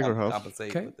people Just to a regular house.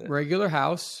 compensate. Okay. With it. Regular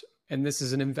house. And this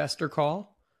is an investor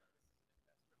call.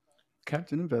 Okay.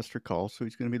 It's an investor call, so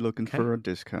he's going to be looking for a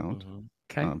discount,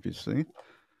 Okay. obviously.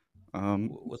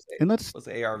 What's And what's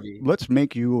the ARV? let's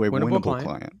make you a Winnable winnable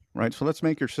client, right? So let's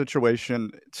make your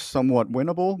situation somewhat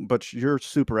winnable, but you're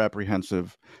super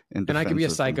apprehensive and I could be a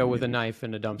defensive psycho and with a you- knife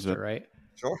and a dumpster, right?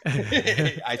 Sure.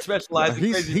 I specialize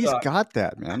in crazy he's stuff. got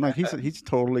that, man. Like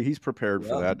he's prepared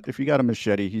for that. If you got a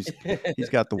machete, he's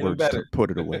got the Even words better. to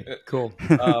put it away. Cool.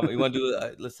 We want to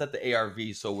do let's set the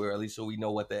ARV so we're at least so we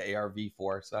know what the ARV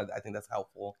for. So I think that's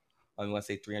helpful. We want to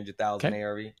say 300,000 Okay.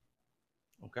 ARV.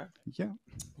 Okay. Yeah.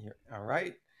 All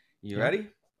right. You ready?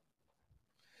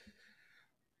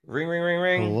 Ring, ring, ring,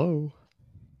 ring. Hello.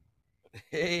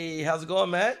 Hey, how's it going,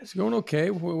 Matt? It's going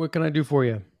okay. What can I do for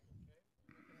you?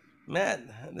 Matt,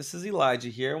 this is Elijah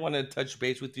here. I want to touch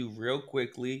base with you real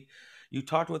quickly. You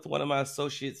talked with one of my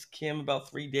associates, Kim, about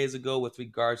 3 days ago with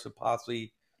regards to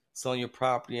possibly selling your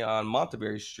property on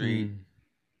Monteberry Street.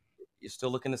 You still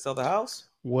looking to sell the house?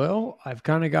 Well, I've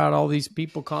kind of got all these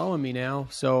people calling me now,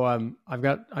 so I've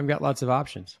got lots of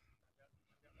options.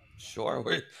 Sure.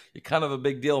 You're kind of a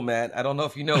big deal, Matt. I don't know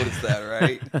if you noticed that,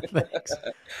 right? Thanks.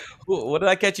 What did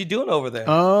I catch you doing over there?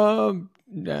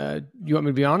 You want me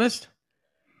to be honest?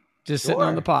 Just sitting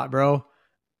on the pot, bro.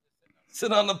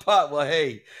 Sit on the pot. Well,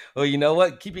 hey. Well, you know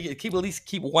what? Keep at least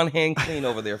one hand clean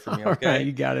over there for me, okay? All right,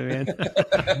 you got it,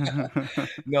 man.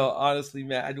 No, honestly,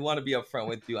 man, I do want to be upfront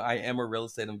with you. I am a real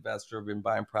estate investor. I've been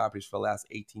buying properties for the last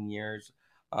 18 years.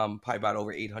 Probably about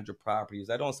over 800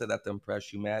 properties. I don't say that to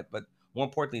impress you, Matt, but more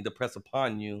importantly, to press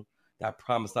upon you that I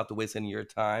promise not to waste any of your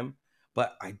time.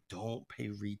 But I don't pay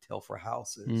retail for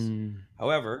houses.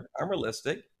 However, I'm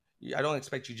realistic. I don't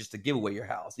expect you just to give away your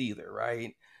house either,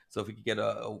 right? So if we could get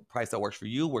a price that works for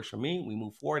you, works for me, we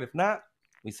move forward. If not,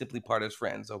 we simply part as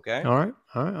friends, okay? All right.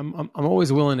 I'm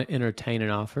always willing to entertain an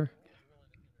offer.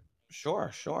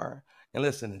 Sure. And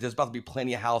listen, there's about to be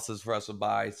plenty of houses for us to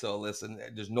buy. So listen,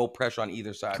 there's no pressure on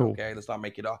either side, Cool. okay? Let's not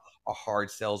make it a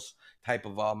hard sales type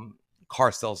of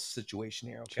car sales situation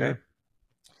here, okay? Sure.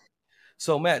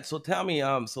 So Matt, so tell me,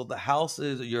 so the house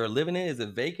you're living in, is it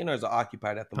vacant or is it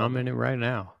occupied at the moment? I'm in it right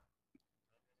now.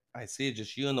 I see it.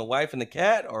 Just you and the wife and the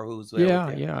cat, or who's there?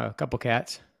 Yeah, a couple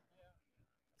cats.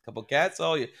 Couple cats.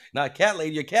 Oh, you're not a cat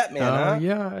lady, you're a cat man, huh?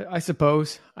 Yeah, I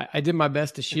suppose. I did my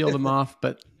best to shield them off,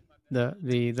 but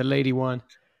the lady won.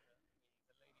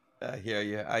 I hear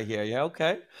you.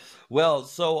 Okay. Well,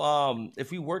 so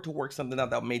if we were to work something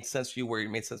out that made sense for you, where it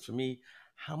made sense for me,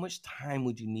 how much time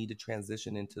would you need to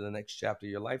transition into the next chapter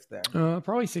of your life there?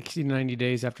 Probably 60 to 90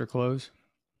 days after close.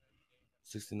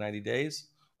 60, 90 days.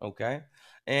 Okay.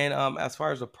 And as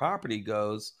far as the property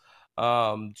goes,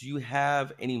 do you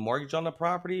have any mortgage on the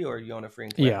property or you own it free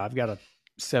and clear? Yeah, I've got a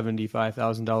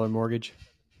 $75,000 mortgage.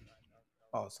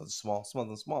 Oh, so it's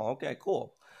something small. Okay,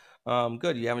 cool.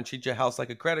 Good. You haven't treated your house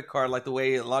like a credit card like the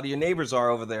way a lot of your neighbors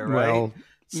are over there, right? Well,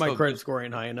 my So credit score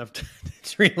ain't high enough to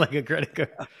treat it like a credit card.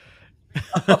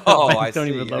 Oh, My I banks don't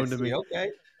see. even loan to me. Okay.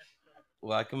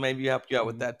 Well, I can maybe help you out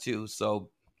with that too.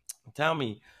 So tell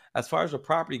me, as far as the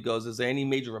property goes, is there any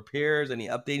major repairs, any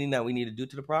updating that we need to do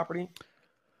to the property?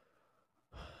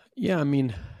 Yeah, I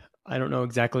mean, I don't know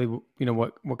exactly,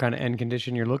 what kind of end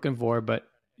condition you're looking for, but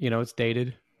it's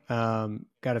dated. Got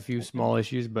a few small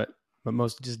issues, but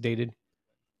most just dated.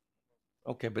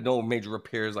 Okay, but no major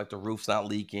repairs like the roof's not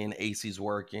leaking, AC's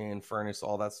working, furnace,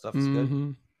 all that stuff is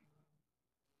good.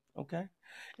 Okay.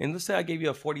 And let's say I gave you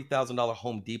a $40,000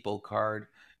 Home Depot card.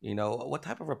 What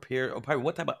type of repair or probably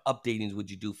what type of updatings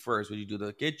would you do first? Would you do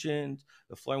the kitchen,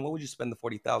 the flooring? What would you spend the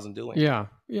 $40,000 doing?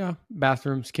 Yeah.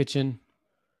 Bathrooms, kitchen,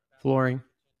 flooring.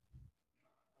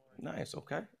 Nice.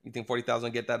 Okay. You think 40,000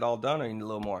 will get that all done, or you need a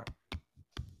little more?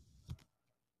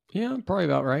 Yeah, probably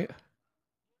about right.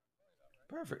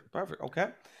 Perfect. Okay.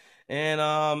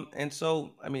 And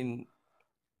so, I mean,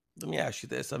 let me ask you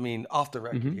this. I mean, off the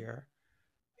record Hmm. here,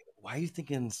 why are you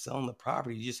thinking selling the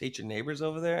property? You just hate your neighbors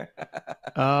over there?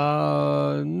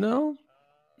 No,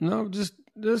 no, just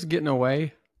getting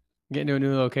away, getting to a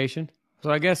new location.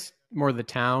 So I guess more the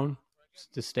town,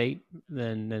 the state,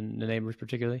 than the neighbors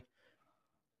particularly.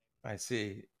 I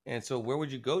see. And so, where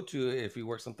would you go to if you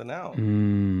work something out?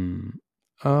 Mm.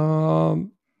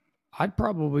 Um, I'd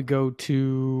probably go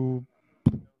to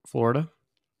Florida.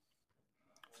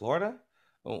 Florida?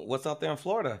 Oh, what's out there in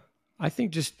Florida? I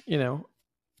think just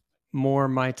more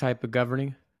my type of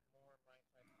governing.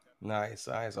 Nice,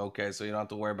 nice. Okay, so you don't have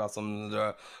to worry about some of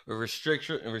the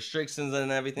restrictions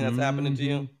and everything that's happening to Hmm.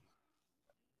 you.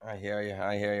 I hear you.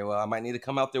 I hear you. Well, I might need to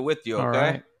come out there with you. All Okay.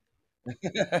 right.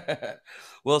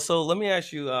 Well, so let me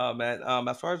ask you, Matt.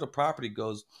 As far as the property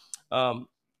goes, um,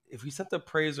 if we sent the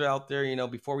appraiser out there,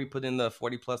 before we put in the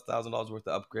 40+ thousand dollars worth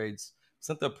of upgrades,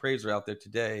 sent the appraiser out there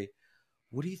today,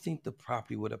 what do you think the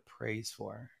property would appraise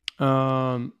for?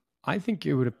 Um, I think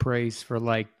it would appraise for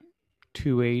like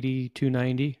 280,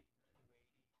 290.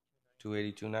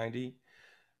 280, 290.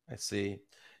 I see.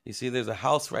 You see, there's a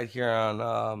house right here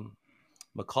on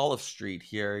McAuliffe Street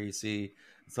here. You see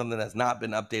something that's not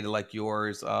been updated like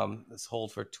yours. This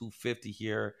hold for 250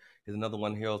 here. There's another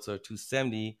one here also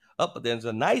 270. Up, but there's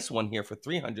a nice one here for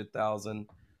 300,000.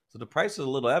 So the price is a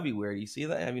little everywhere. You see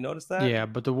that? Have you noticed that? Yeah,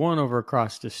 but the one over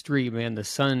across the street, man, the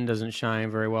sun doesn't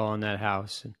shine very well on that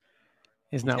house, and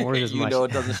it's not worth as You much. know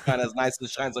it doesn't shine as nice as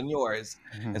it shines on yours.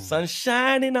 And sun's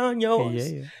shining on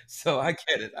yours. Yeah. So I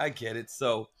get it. I get it.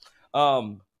 So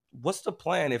what's the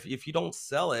plan if you don't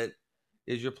sell it?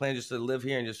 Is your plan just to live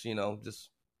here and just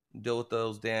deal with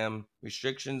those damn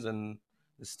restrictions and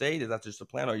the state? Is that just the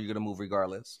plan, or are you gonna move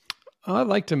regardless? I'd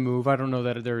like to move. I don't know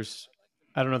that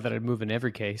I'd move in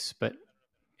every case, but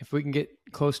if we can get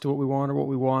close to what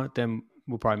we want, then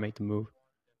we'll probably make the move.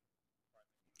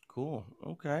 Cool.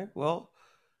 Okay. Well,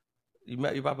 you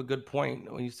brought up a good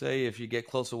point when you say if you get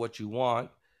close to what you want.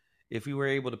 If we were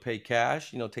able to pay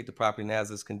cash, take the property in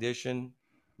as is condition,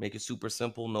 make it super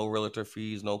simple, no realtor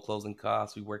fees, no closing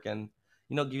costs. We work in,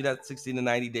 give you that 60 to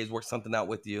 90 days, work something out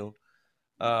with you.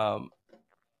 Um,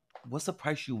 what's the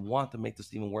price you want to make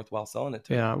this even worthwhile selling it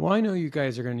to? Yeah. Well, I know you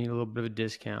guys are going to need a little bit of a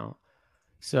discount.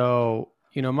 So,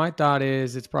 my thought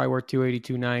is it's probably worth 280,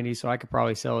 290. So I could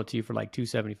probably sell it to you for like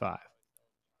 275.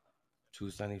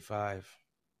 275.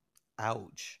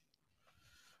 Ouch.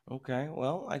 Okay.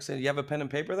 Well, like I said, you have a pen and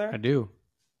paper there? I do.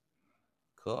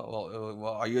 Cool.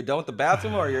 Well, are you done with the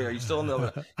bathroom, or are you still in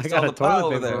the I still got in a the pile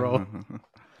toilet over paper there? roll.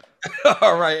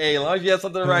 All right, hey, as long as you have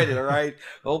something to write it, all right.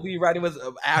 Don't be writing with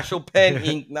actual pen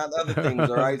ink, not other things,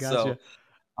 all right. Gotcha.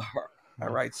 So, all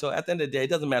right. So at the end of the day, it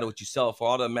doesn't matter what you sell it for.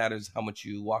 All that matters is how much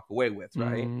you walk away with,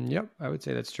 right? Yep, I would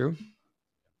say that's true.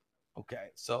 Okay.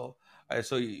 So,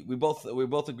 we both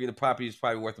agree the property is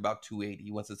probably worth about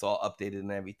 280 once it's all updated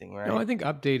and everything, No, I right? think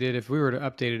updated, if we were to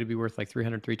update it, it'd be worth like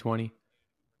 300, 320.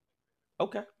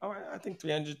 Okay. All right. I think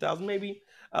 300,000 maybe.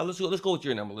 Let's go with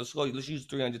your number. Let's use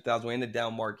 300,000. We're in the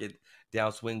down market,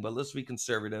 downswing, but let's be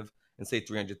conservative and say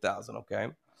 300,000. Okay.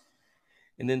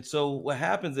 And then so what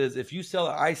happens is if you sell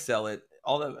it, I sell it.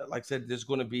 All that, like I said, there's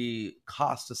going to be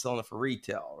costs to selling it for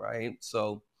retail, right?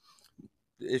 So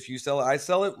if you sell it, I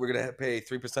sell it. We're going to pay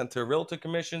 3% to realtor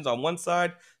commissions on one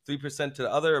side, 3% to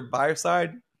the other buyer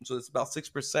side. So it's about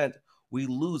 6% we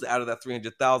lose out of that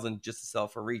 300,000 just to sell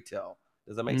for retail.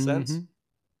 Does that make sense?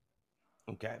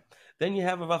 Mm-hmm. Okay. Then you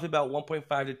have roughly about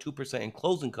 1.5 to 2% in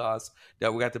closing costs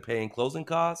that we have to pay in closing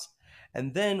costs.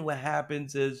 And then what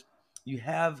happens is you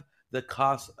have the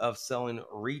cost of selling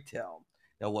retail.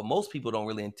 Now, what most people don't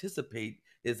really anticipate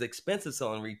is expensive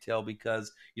selling retail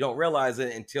because you don't realize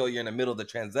it until you're in the middle of the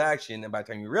transaction. And by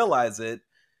the time you realize it,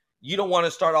 you don't want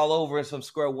to start all over in some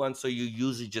square one. So you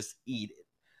usually just eat it.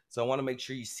 So I want to make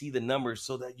sure you see the numbers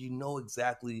so that you know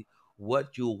exactly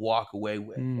what you'll walk away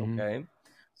with. Mm-hmm. Okay.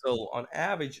 So on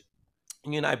average,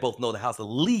 you and I both know the house at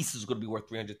least is going to be worth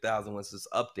 300,000 once it's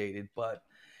updated. But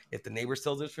if the neighbor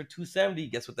sells it for 270,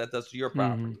 guess what that does to your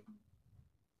property?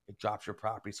 It drops your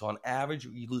property. So on average,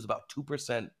 you lose about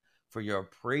 2% for your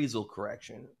appraisal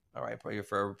correction. All right,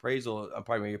 for appraisal,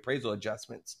 pardon me, your appraisal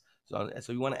adjustments.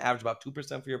 So you want to average about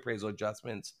 2% for your appraisal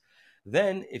adjustments.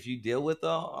 Then, if you deal with a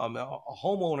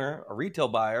homeowner, a retail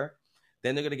buyer,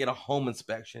 then they're going to get a home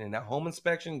inspection. And that home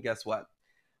inspection, guess what?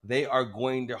 Their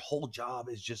whole job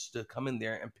is just to come in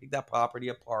there and pick that property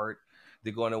apart.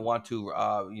 They're going to want to,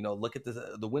 look at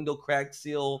the window crack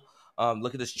seal,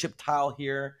 look at this chip tile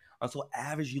here. So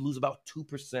average, you lose about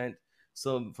 2%.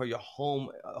 So for your home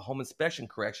inspection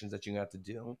corrections that you have to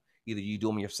do, either you do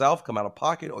them yourself, come out of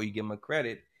pocket, or you give them a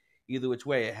credit. either which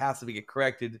way, it has to be get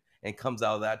corrected and comes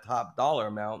out of that top dollar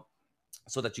amount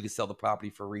so that you can sell the property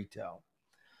for retail.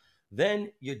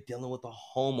 Then you're dealing with a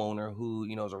homeowner who,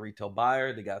 is a retail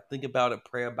buyer. They got to think about it,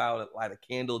 pray about it, light a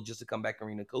candle just to come back and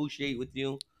renegotiate with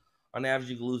you. On average,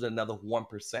 you can lose another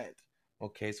 1%.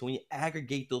 Okay, so when you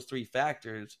aggregate those three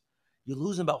factors, you're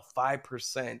losing about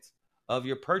 5% of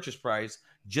your purchase price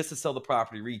just to sell the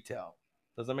property retail.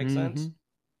 Does that make sense?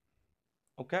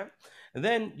 Okay. And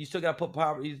then you still got to put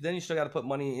property. Then you still got to put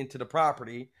money into the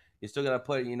property. You still got to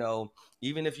put,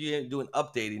 even if you're doing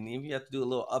updating, even if you have to do a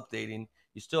little updating,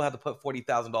 you still have to put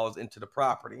 $40,000 into the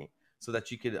property so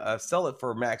that you could sell it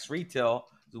for max retail.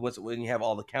 When you have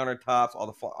all the countertops,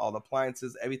 all the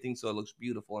appliances, everything, so it looks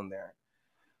beautiful in there.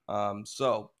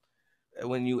 So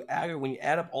when you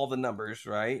add up all the numbers,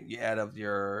 right? You add up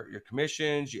your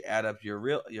commissions, you add up your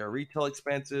retail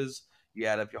expenses, you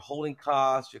add up your holding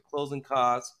costs, your closing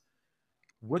costs.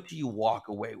 What do you walk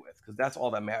away with? Because that's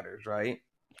all that matters, right?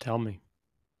 Tell me.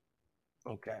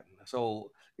 Okay,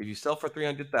 so if you sell for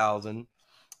 $300,000,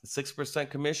 6%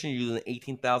 commission, you're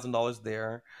losing $18,000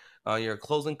 there. Your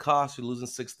closing costs, you're losing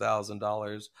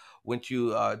 $6,000. Once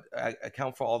you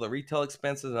account for all the retail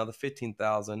expenses, another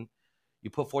 $15,000. You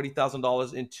put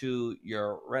 $40,000 into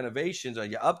your renovations or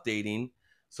your updating,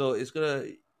 so it's gonna,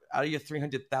 out of your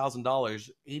 $300,000,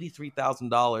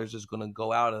 $83,000 is gonna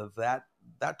go out of that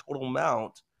total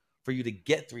amount for you to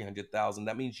get $300,000.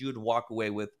 That means you would walk away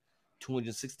with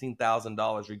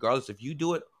 $216,000, regardless if you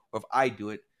do it or if I do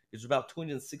it. There's about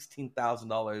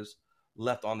 $216,000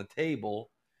 left on the table.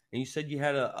 And you said you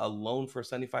had a loan for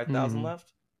 $75,000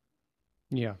 left?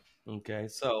 Yeah. Okay.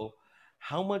 So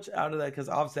how much out of that? Because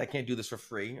obviously I can't do this for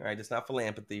free, right? It's not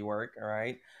philanthropy work, all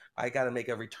right? I got to make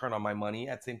a return on my money.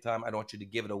 At the same time, I don't want you to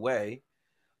give it away.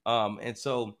 And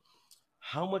so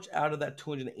how much out of that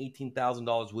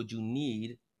 $218,000 would you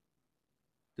need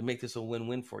to make this a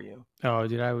win-win for you? Oh,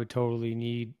 dude, I would totally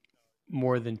need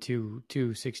more than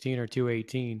 216 or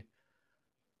 218.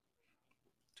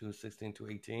 216,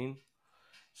 218.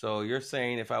 So you're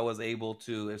saying if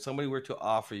somebody were to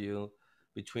offer you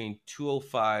between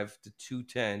 205 to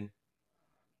 210,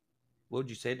 what would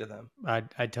you say to them?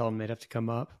 I'd tell them they'd have to come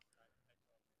up.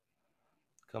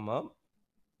 Come up?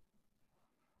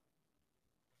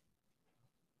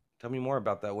 Tell me more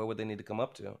about that. What would they need to come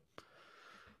up to?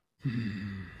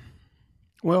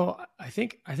 Well, I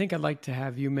think I'd like to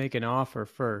have you make an offer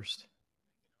first.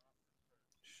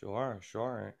 Sure.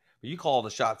 But you call the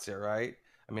shots here, right?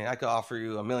 I mean, I could offer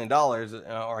you $1 million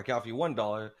or I could offer you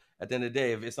 $1. At the end of the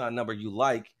day, if it's not a number you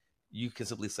like, you can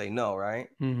simply say no, right?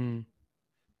 Mm-hmm.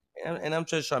 And I'm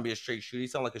just trying to be a straight shooter. You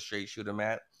sound like a straight shooter,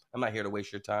 Matt. I'm not here to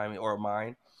waste your time or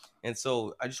mine. And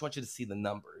so I just want you to see the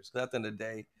numbers. Because at the end of the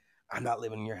day, I'm not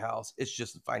living in your house. It's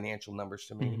just financial numbers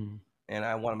to me. Mm-hmm. And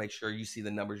I want to make sure you see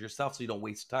the numbers yourself so you don't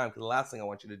waste time. Because the last thing I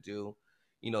want you to do,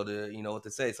 what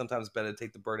to say, sometimes it's better to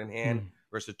take the bird in hand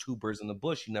versus two birds in the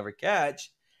bush you never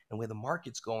catch. And where the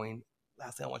market's going,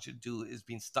 last thing I want you to do is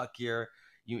being stuck here.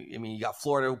 You got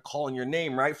Florida calling your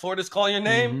name, right? Florida's calling your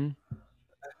name. Mm-hmm.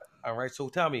 All right. So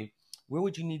tell me, where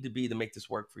would you need to be to make this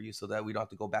work for you so that we don't have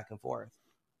to go back and forth?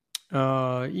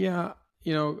 Yeah.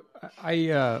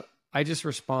 I just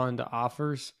respond to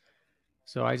offers.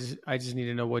 So I just need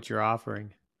to know what you're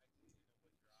offering.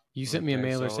 You sent me a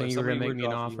mailer saying you were going to make me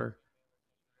an offer.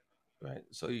 Right.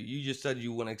 So you just said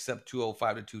you want to accept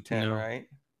 205 to 210, right?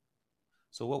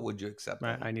 So what would you accept?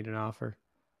 I need an offer.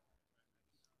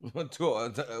 Is that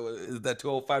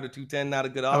 205 to 210 not a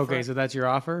good offer? Okay, so that's your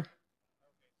offer?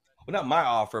 Well, not my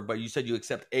offer, but you said you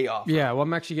accept a offer. Yeah, well,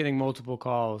 I'm actually getting multiple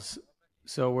calls.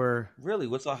 So we're... Really?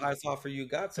 What's the highest offer you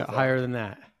got so far? Higher than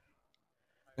that.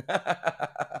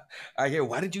 I hear.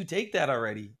 Why did you take that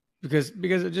already? Because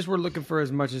we're looking for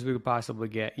as much as we could possibly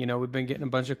get. We've been getting a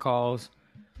bunch of calls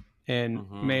and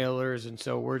mailers, and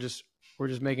so we're just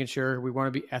making sure we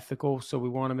want to be ethical. So we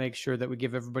want to make sure that we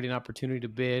give everybody an opportunity to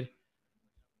bid.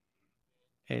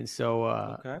 And so,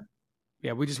 okay.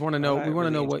 Yeah, we just want to know. We want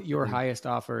to know what your highest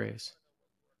offer is.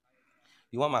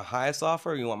 You want my highest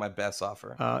offer or you want my best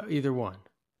offer? Either one.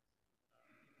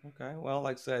 Okay. Well,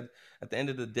 like I said, at the end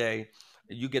of the day,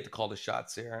 you get to call the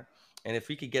shots here. And if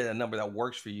we could get a number that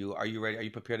works for you, are you ready? Are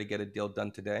you prepared to get a deal done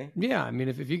today? Yeah. I mean,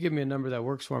 if you give me a number that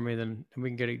works for me, then we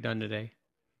can get it done today.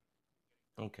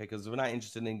 Okay. Because we're not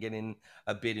interested in getting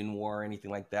a bidding war or anything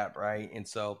like that, right? And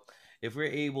so if we're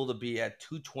able to be at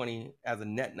 220 as a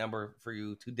net number for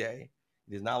you today,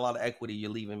 there's not a lot of equity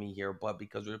you're leaving me here, but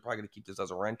because we're probably going to keep this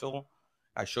as a rental,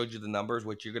 I showed you the numbers,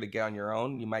 what you're going to get on your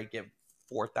own. You might get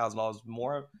 $4,000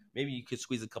 more. Maybe you could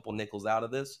squeeze a couple nickels out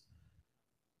of this.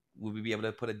 Will we be able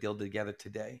to put a deal together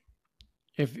today?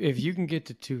 If you can get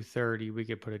to 230, we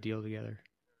could put a deal together.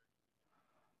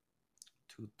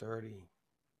 230.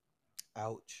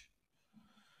 Ouch.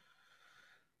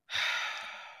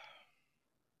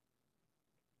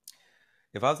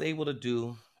 If I was able to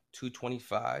do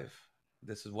 225,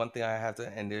 this is one thing I have to,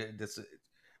 and this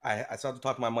I still have to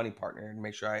talk to my money partner and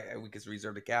make sure we can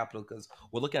reserve the capital, because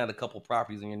we're looking at a couple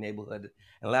properties in your neighborhood.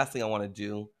 And the last thing I want to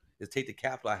do is take the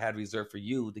capital I had reserved for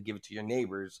you to give it to your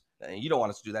neighbors, and you don't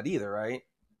want us to do that either, right?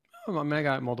 I mean, I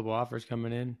got multiple offers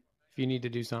coming in. If you need to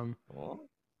do something, Well,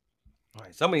 all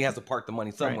right, somebody has to park the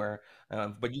money somewhere,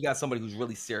 but you got somebody who's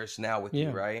really serious now with you,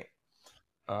 right?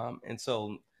 And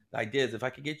so the idea is, if I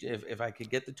could get if I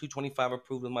could get the 225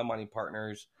 approved with my money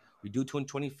partners, we do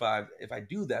 225. If I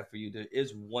do that for you, there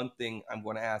is one thing I'm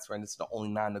going to ask for, and it's the only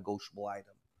non-negotiable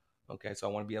item. Okay, so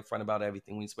I want to be upfront about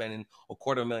everything. We spending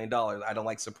 $250,000. I don't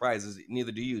like surprises.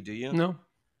 Neither do you. Do you? No.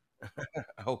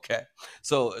 Okay.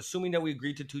 So assuming that we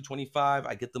agree to 225,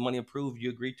 I get the money approved. You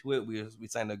agree to it. We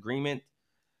sign an agreement.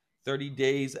 30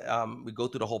 days. We go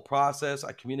through the whole process.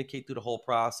 I communicate through the whole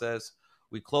process.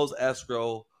 We close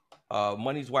escrow.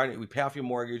 Money's wired. We pay off your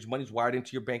mortgage. Money's wired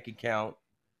into your bank account.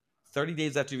 30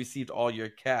 days after you received all your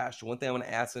cash. One thing I want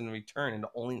to ask in return,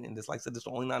 and this, like I said, this is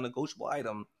the only non-negotiable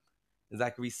item, is I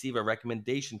can receive a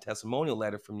recommendation testimonial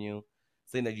letter from you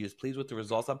saying that you're pleased with the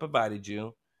results I provided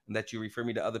you and that you refer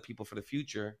me to other people for the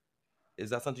future. Is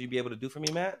that something you'd be able to do for me,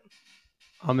 Matt?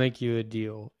 I'll make you a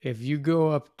deal. If you go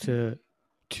up to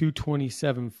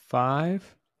 227.5,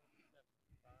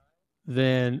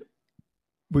 then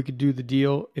we could do the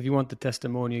deal. If you want the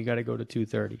testimonial, you got to go to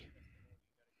 230.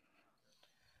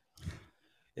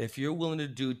 If you're willing to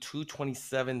do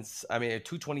 226,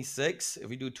 if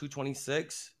we do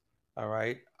 226, all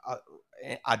right,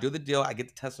 I do the deal. I get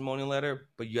the testimonial letter,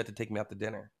 but you have to take me out to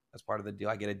dinner. That's part of the deal.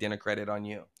 I get a dinner credit on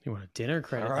you. You want a dinner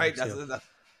credit? All right. That's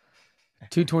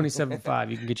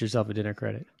 227.5. You can get yourself a dinner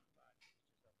credit.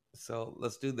 So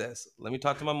let's do this. Let me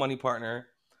talk to my money partner.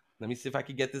 Let me see if I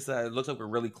can get this. It looks like we're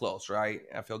really close, right?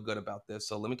 I feel good about this.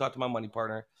 So let me talk to my money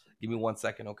partner. Give me 1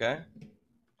 second, okay?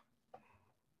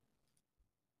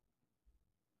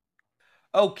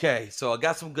 Okay, so I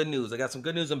got some good news. I got some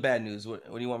good news and bad news. What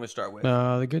do you want me to start with?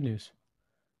 The good news.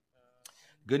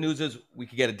 Good news is we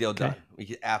could get a deal done. We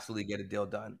could absolutely get a deal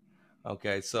done.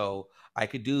 Okay, so I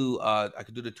could do the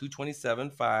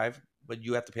 227.5, but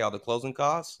you have to pay all the closing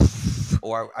costs.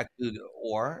 Or I could do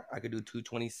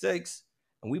 226,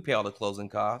 and we pay all the closing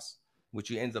costs, which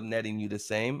ends up netting you the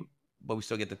same, but we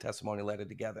still get the testimonial letter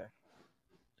together.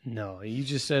 No, you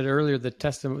just said earlier the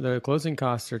closing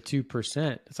costs are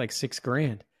 2%. It's like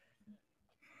 $6,000.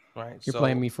 Right. You're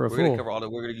playing me for a fool. We're gonna cover all that.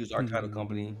 We're gonna use our title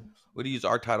company. We're gonna use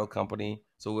our title company,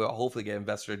 so we'll hopefully get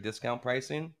investor discount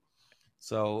pricing.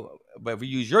 So, but if we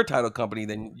use your title company,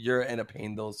 then you're end up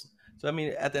paying those. So, I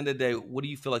mean, at the end of the day, what do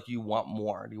you feel like you want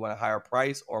more? Do you want a higher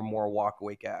price or more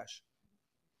walkaway cash?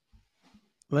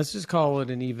 Let's just call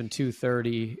it an even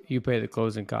 230. You pay the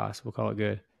closing costs. We'll call it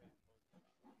good.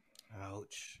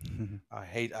 Ouch. I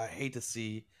hate to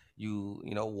see you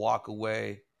walk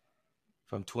away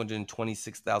from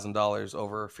 $226,000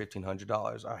 over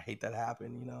 $1,500. I hate that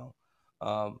happen,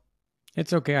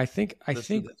 It's okay. I think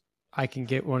I can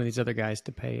get one of these other guys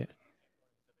to pay it.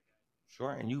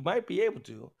 Sure, and you might be able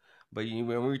to. But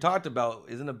when we talked about,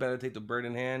 isn't it better to take the bird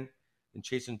in hand than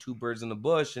chasing two birds in the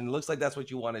bush? And it looks like that's what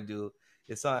you want to do.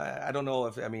 It's I don't know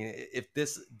if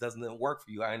this doesn't work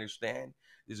for you, I understand.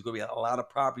 There's going to be a lot of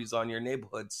properties on your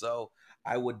neighborhood, so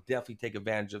I would definitely take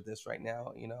advantage of this right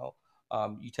now.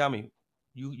 You tell me,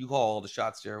 you call all the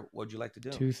shots there. What'd you like to do?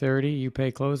 230. You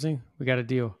pay closing. We got a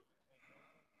deal.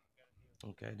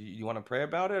 Okay. Do you want to pray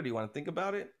about it, or do you want to think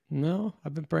about it? No,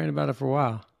 I've been praying about it for a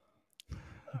while.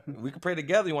 We can pray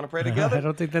together. You want to pray together? I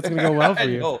don't think that's going to go well for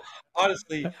you. No,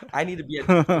 honestly, I need to be at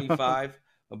 225.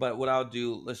 But what I'll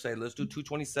do, let's do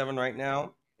 227 right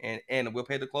now, and we'll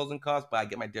pay the closing costs, but I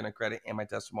get my dinner credit and my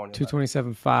testimonial.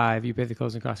 227.5. You pay the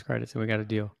closing cost credits, and we got a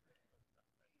deal.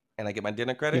 And I get my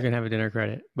dinner credit? You're going to have a dinner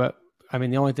credit. But, I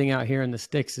mean, the only thing out here in the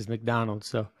sticks is McDonald's,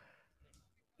 so.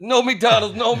 No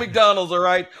McDonald's, all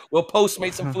right? We'll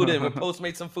Postmate some food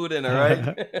in. All right?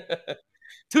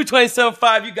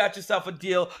 227.5, you got yourself a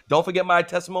deal. Don't forget my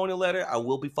testimonial letter. I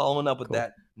will be following up with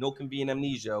that. No convenient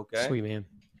amnesia, okay? Sweet, man.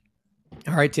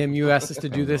 All right, Tim, you asked us to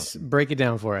do this. Break it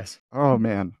down for us. Oh,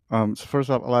 man. So first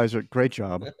off, Elijah, great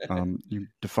job. You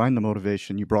defined the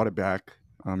motivation. You brought it back.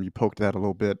 You poked that a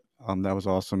little bit. That was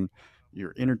awesome.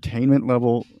 Your entertainment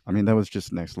level, that was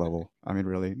just next level.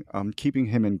 Really. Keeping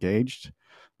him engaged,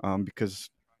 because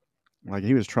like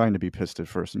he was trying to be pissed at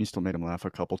first, and you still made him laugh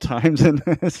a couple times, and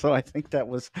so I think that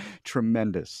was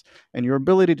tremendous. And your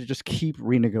ability to just keep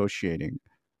renegotiating,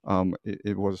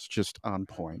 it was just on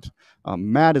point.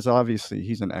 Matt is obviously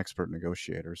he's an expert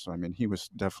negotiator, so I mean he was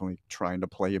definitely trying to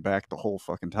play you back the whole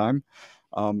fucking time.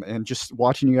 And just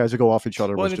watching you guys go off each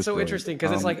other Well, was and it's just so brilliant. interesting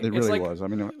because it's like It really was. I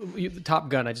mean, Top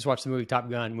Gun. I just watched the movie Top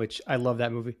Gun, which I love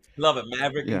that movie. Love it,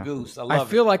 Maverick Yeah. and Goose. I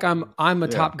feel like I'm a Yeah.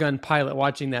 Top Gun pilot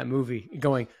watching that movie,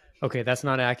 going, okay, that's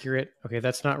not accurate. Okay,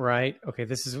 that's not right. Okay,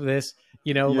 this is this.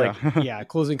 You know, Yeah. like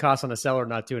closing costs on a seller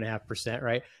not 2.5%,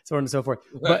 right? So on and so forth.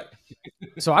 But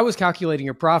so I was calculating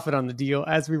your profit on the deal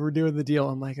as we were doing the deal.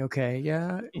 I'm like, okay,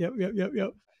 yeah, yep.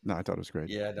 No, I thought it was great.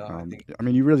 Yeah, no, I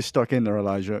mean, you really stuck in there,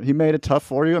 Elijah. He made it tough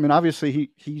for you. I mean,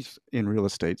 obviously he's in real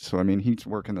estate, so I mean, he's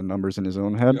working the numbers in his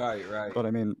own head. right. But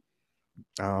I mean,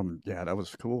 yeah, that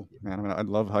was cool, man. I mean, I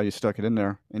love how you stuck it in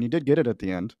there, and you did get it at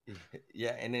the end.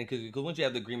 Yeah, and then because once you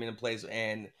have the agreement in place,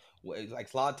 and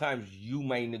like a lot of times you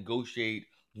might negotiate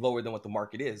lower than what the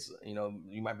market is. You know,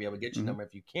 you might be able to get your number.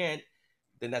 If you can't,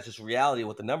 then that's just reality of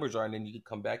what the numbers are, and then you can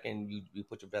come back and you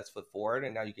put your best foot forward,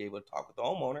 and now you can able to talk with the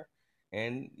homeowner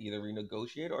and either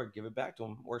renegotiate or give it back to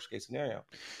them. Worst case scenario.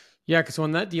 Yeah, because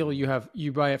on that deal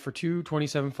you buy it for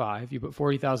 $227,500. You put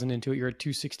 $40,000 into it. You're at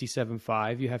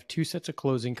 $267,500. You have two sets of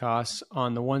closing costs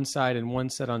on the one side and one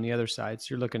set on the other side. So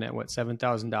you're looking at what,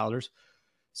 $7,000.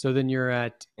 So then you're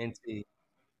at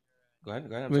Go ahead.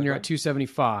 Then you're at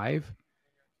 $275,000,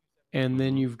 and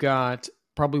then you've got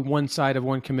probably one side of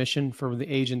one commission for the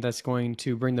agent that's going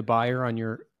to bring the buyer on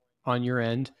your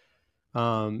end.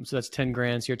 So that's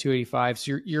 $10,000. So you're $285,000.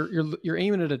 So you're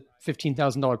aiming at a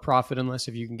 $15,000 profit, unless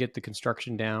if you can get the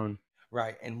construction down.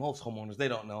 Right, and most homeowners, they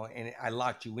don't know, and I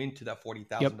locked you into that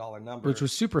 $40,000 number, which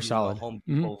was super solid. Home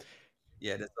Depot,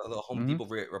 that's the Home Depot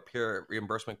repair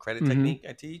reimbursement credit technique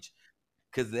I teach.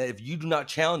 Because if you do not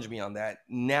challenge me on that,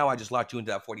 now I just locked you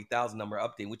into that 40,000 number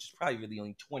update, which is probably really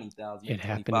only 20,000. It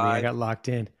happened to me. I got locked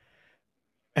in.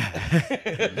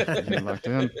 Locked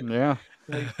in. Yeah,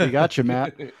 we got you,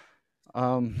 Matt.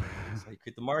 So you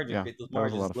create the margin, create those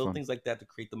margins, little fun. things like that to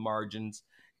create the margins.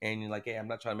 And you're like, hey, I'm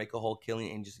not trying to make a whole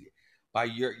killing, and just by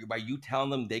you telling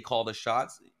them they call the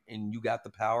shots and you got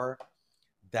the power,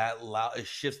 it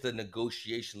shifts the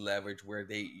negotiation leverage where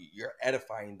you're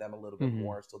edifying them a little bit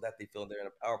more so that they feel they're in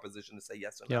a power position to say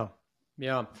yes or no.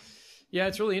 Yeah,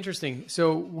 it's really interesting.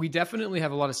 So we definitely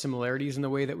have a lot of similarities in the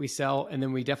way that we sell, and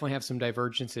then we definitely have some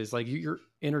divergences. Like your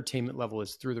entertainment level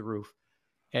is through the roof.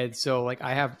 And so like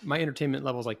I have my entertainment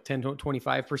level is like 10 to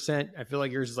 25%. I feel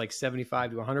like yours is like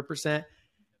 75 to 100%.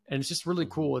 And it's just really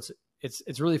cool.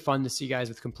 It's really fun to see guys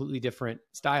with completely different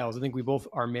styles. I think we both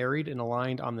are married and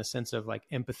aligned on the sense of like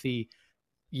empathy,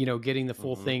 getting the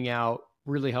full thing out,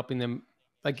 really helping them.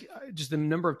 Like just the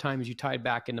number of times you tied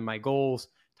back into my goals,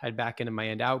 tied back into my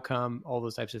end outcome, all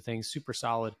those types of things. Super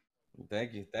solid.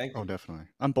 Thank you. Oh, definitely.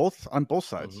 On both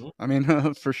sides. I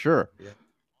mean, for sure. Yeah.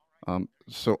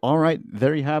 So, all right,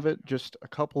 there you have it. Just a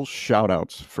couple shout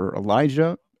outs for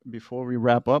Elijah before we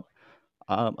wrap up.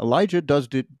 Elijah does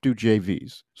do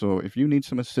JVs. So if you need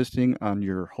some assisting on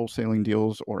your wholesaling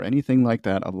deals or anything like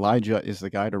that, Elijah is the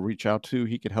guy to reach out to.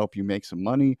 He could help you make some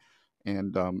money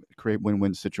and create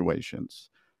win-win situations.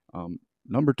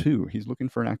 Number two, he's looking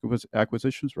for an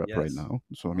acquisitions rep right now.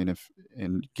 So, I mean,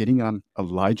 getting on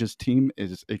Elijah's team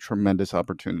is a tremendous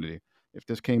opportunity. If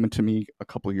this came into me a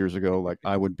couple of years ago, like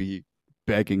I would be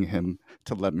begging him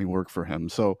to let me work for him.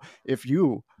 So if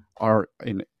you are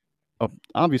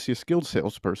obviously a skilled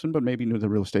salesperson, but maybe new to the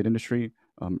real estate industry,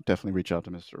 definitely reach out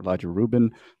to Mr. Elijah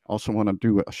Rubin. Also want to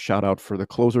do a shout out for the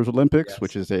Closers Olympics,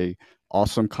 which is a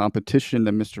awesome competition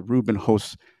that Mr. Rubin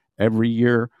hosts every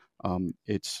year.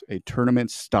 It's a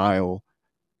tournament style.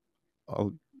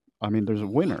 There's a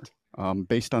winner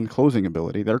based on closing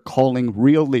ability. They're calling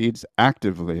real leads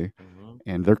actively,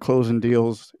 and they're closing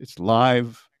deals. It's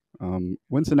live.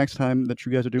 When's the next time that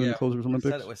you guys are doing the Closers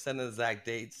Olympics? We're sending the exact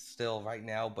dates still right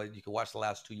now, but you can watch the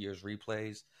last 2 years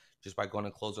replays just by going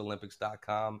to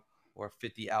closerolympics.com, or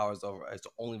 50 hours of it's the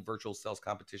only virtual sales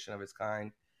competition of its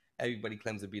kind. Everybody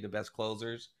claims to be the best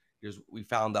closers. We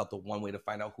found out the one way to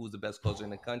find out who's the best closer in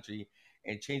the country,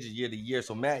 and it changes year to year.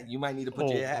 So Matt, you might need to put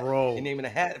your name in a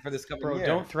hat for this coming year.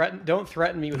 Don't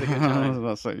threaten me with a good time.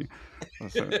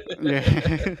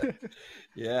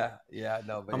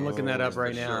 No, but I'm looking that up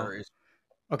right now.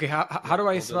 Okay, how do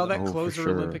I spell that?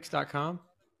 Closerolympics.com?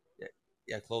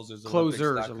 Yeah, Closers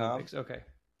Olympics.com. Olympics. Okay.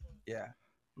 Yeah.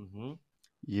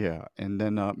 Yeah. And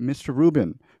then Mr.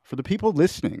 Rubin, for the people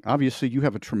listening, obviously you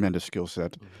have a tremendous skill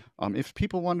set. If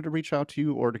people wanted to reach out to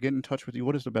you or to get in touch with you,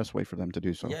 what is the best way for them to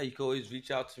do so? Yeah, you can always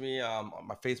reach out to me.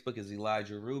 My Facebook is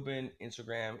Elijah Rubin,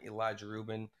 Instagram Elijah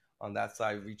Rubin. On that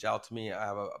side, reach out to me. I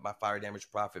have my Fire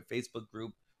Damage Profit Facebook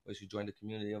group, which you join the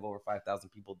community of over 5,000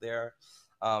 people there.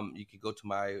 You can go to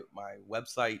my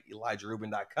website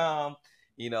ElijahRubin.com.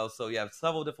 So you have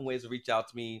several different ways to reach out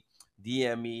to me.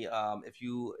 DM me if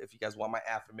you guys want my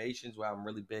affirmations. Where I'm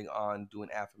really big on doing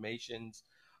affirmations.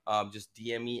 Just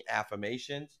DM me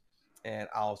affirmations, and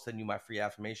I'll send you my free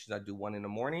affirmations. I do one in the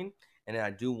morning, and then I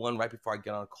do one right before I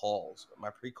get on calls, my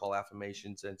pre-call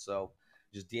affirmations. And so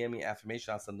just DM me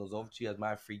affirmation. I'll send those over to you as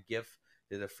my free gift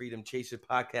to the Freedom Chaser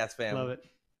podcast family. Love it.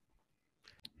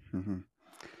 Mm-hmm.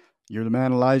 You're the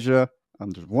man, Elijah.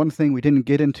 There's one thing we didn't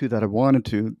get into that I wanted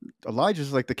to.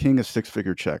 Elijah's like the king of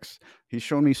six-figure checks. He's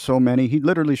shown me so many. He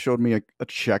literally showed me a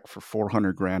check for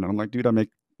 $400,000. And I'm like, dude, I make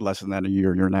less than that a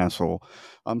year. You're an asshole.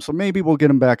 So maybe we'll get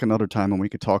him back another time and we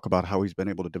could talk about how he's been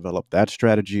able to develop that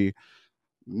strategy.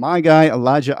 My guy,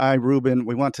 Elijah I. Rubin,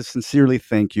 we want to sincerely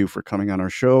thank you for coming on our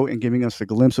show and giving us a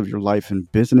glimpse of your life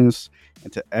and business.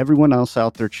 And to everyone else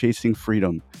out there chasing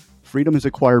freedom, freedom is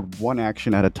acquired one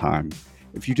action at a time.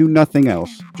 If you do nothing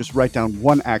else, just write down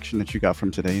one action that you got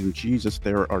from today, and Jesus,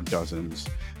 there are dozens.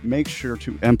 Make sure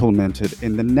to implement it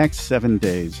in the next 7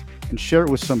 days and share it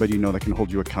with somebody you know that can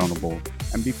hold you accountable.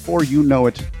 And before you know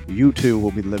it, you too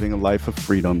will be living a life of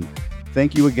freedom.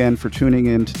 Thank you again for tuning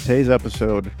in to today's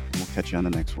episode. We'll catch you on the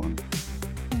next one.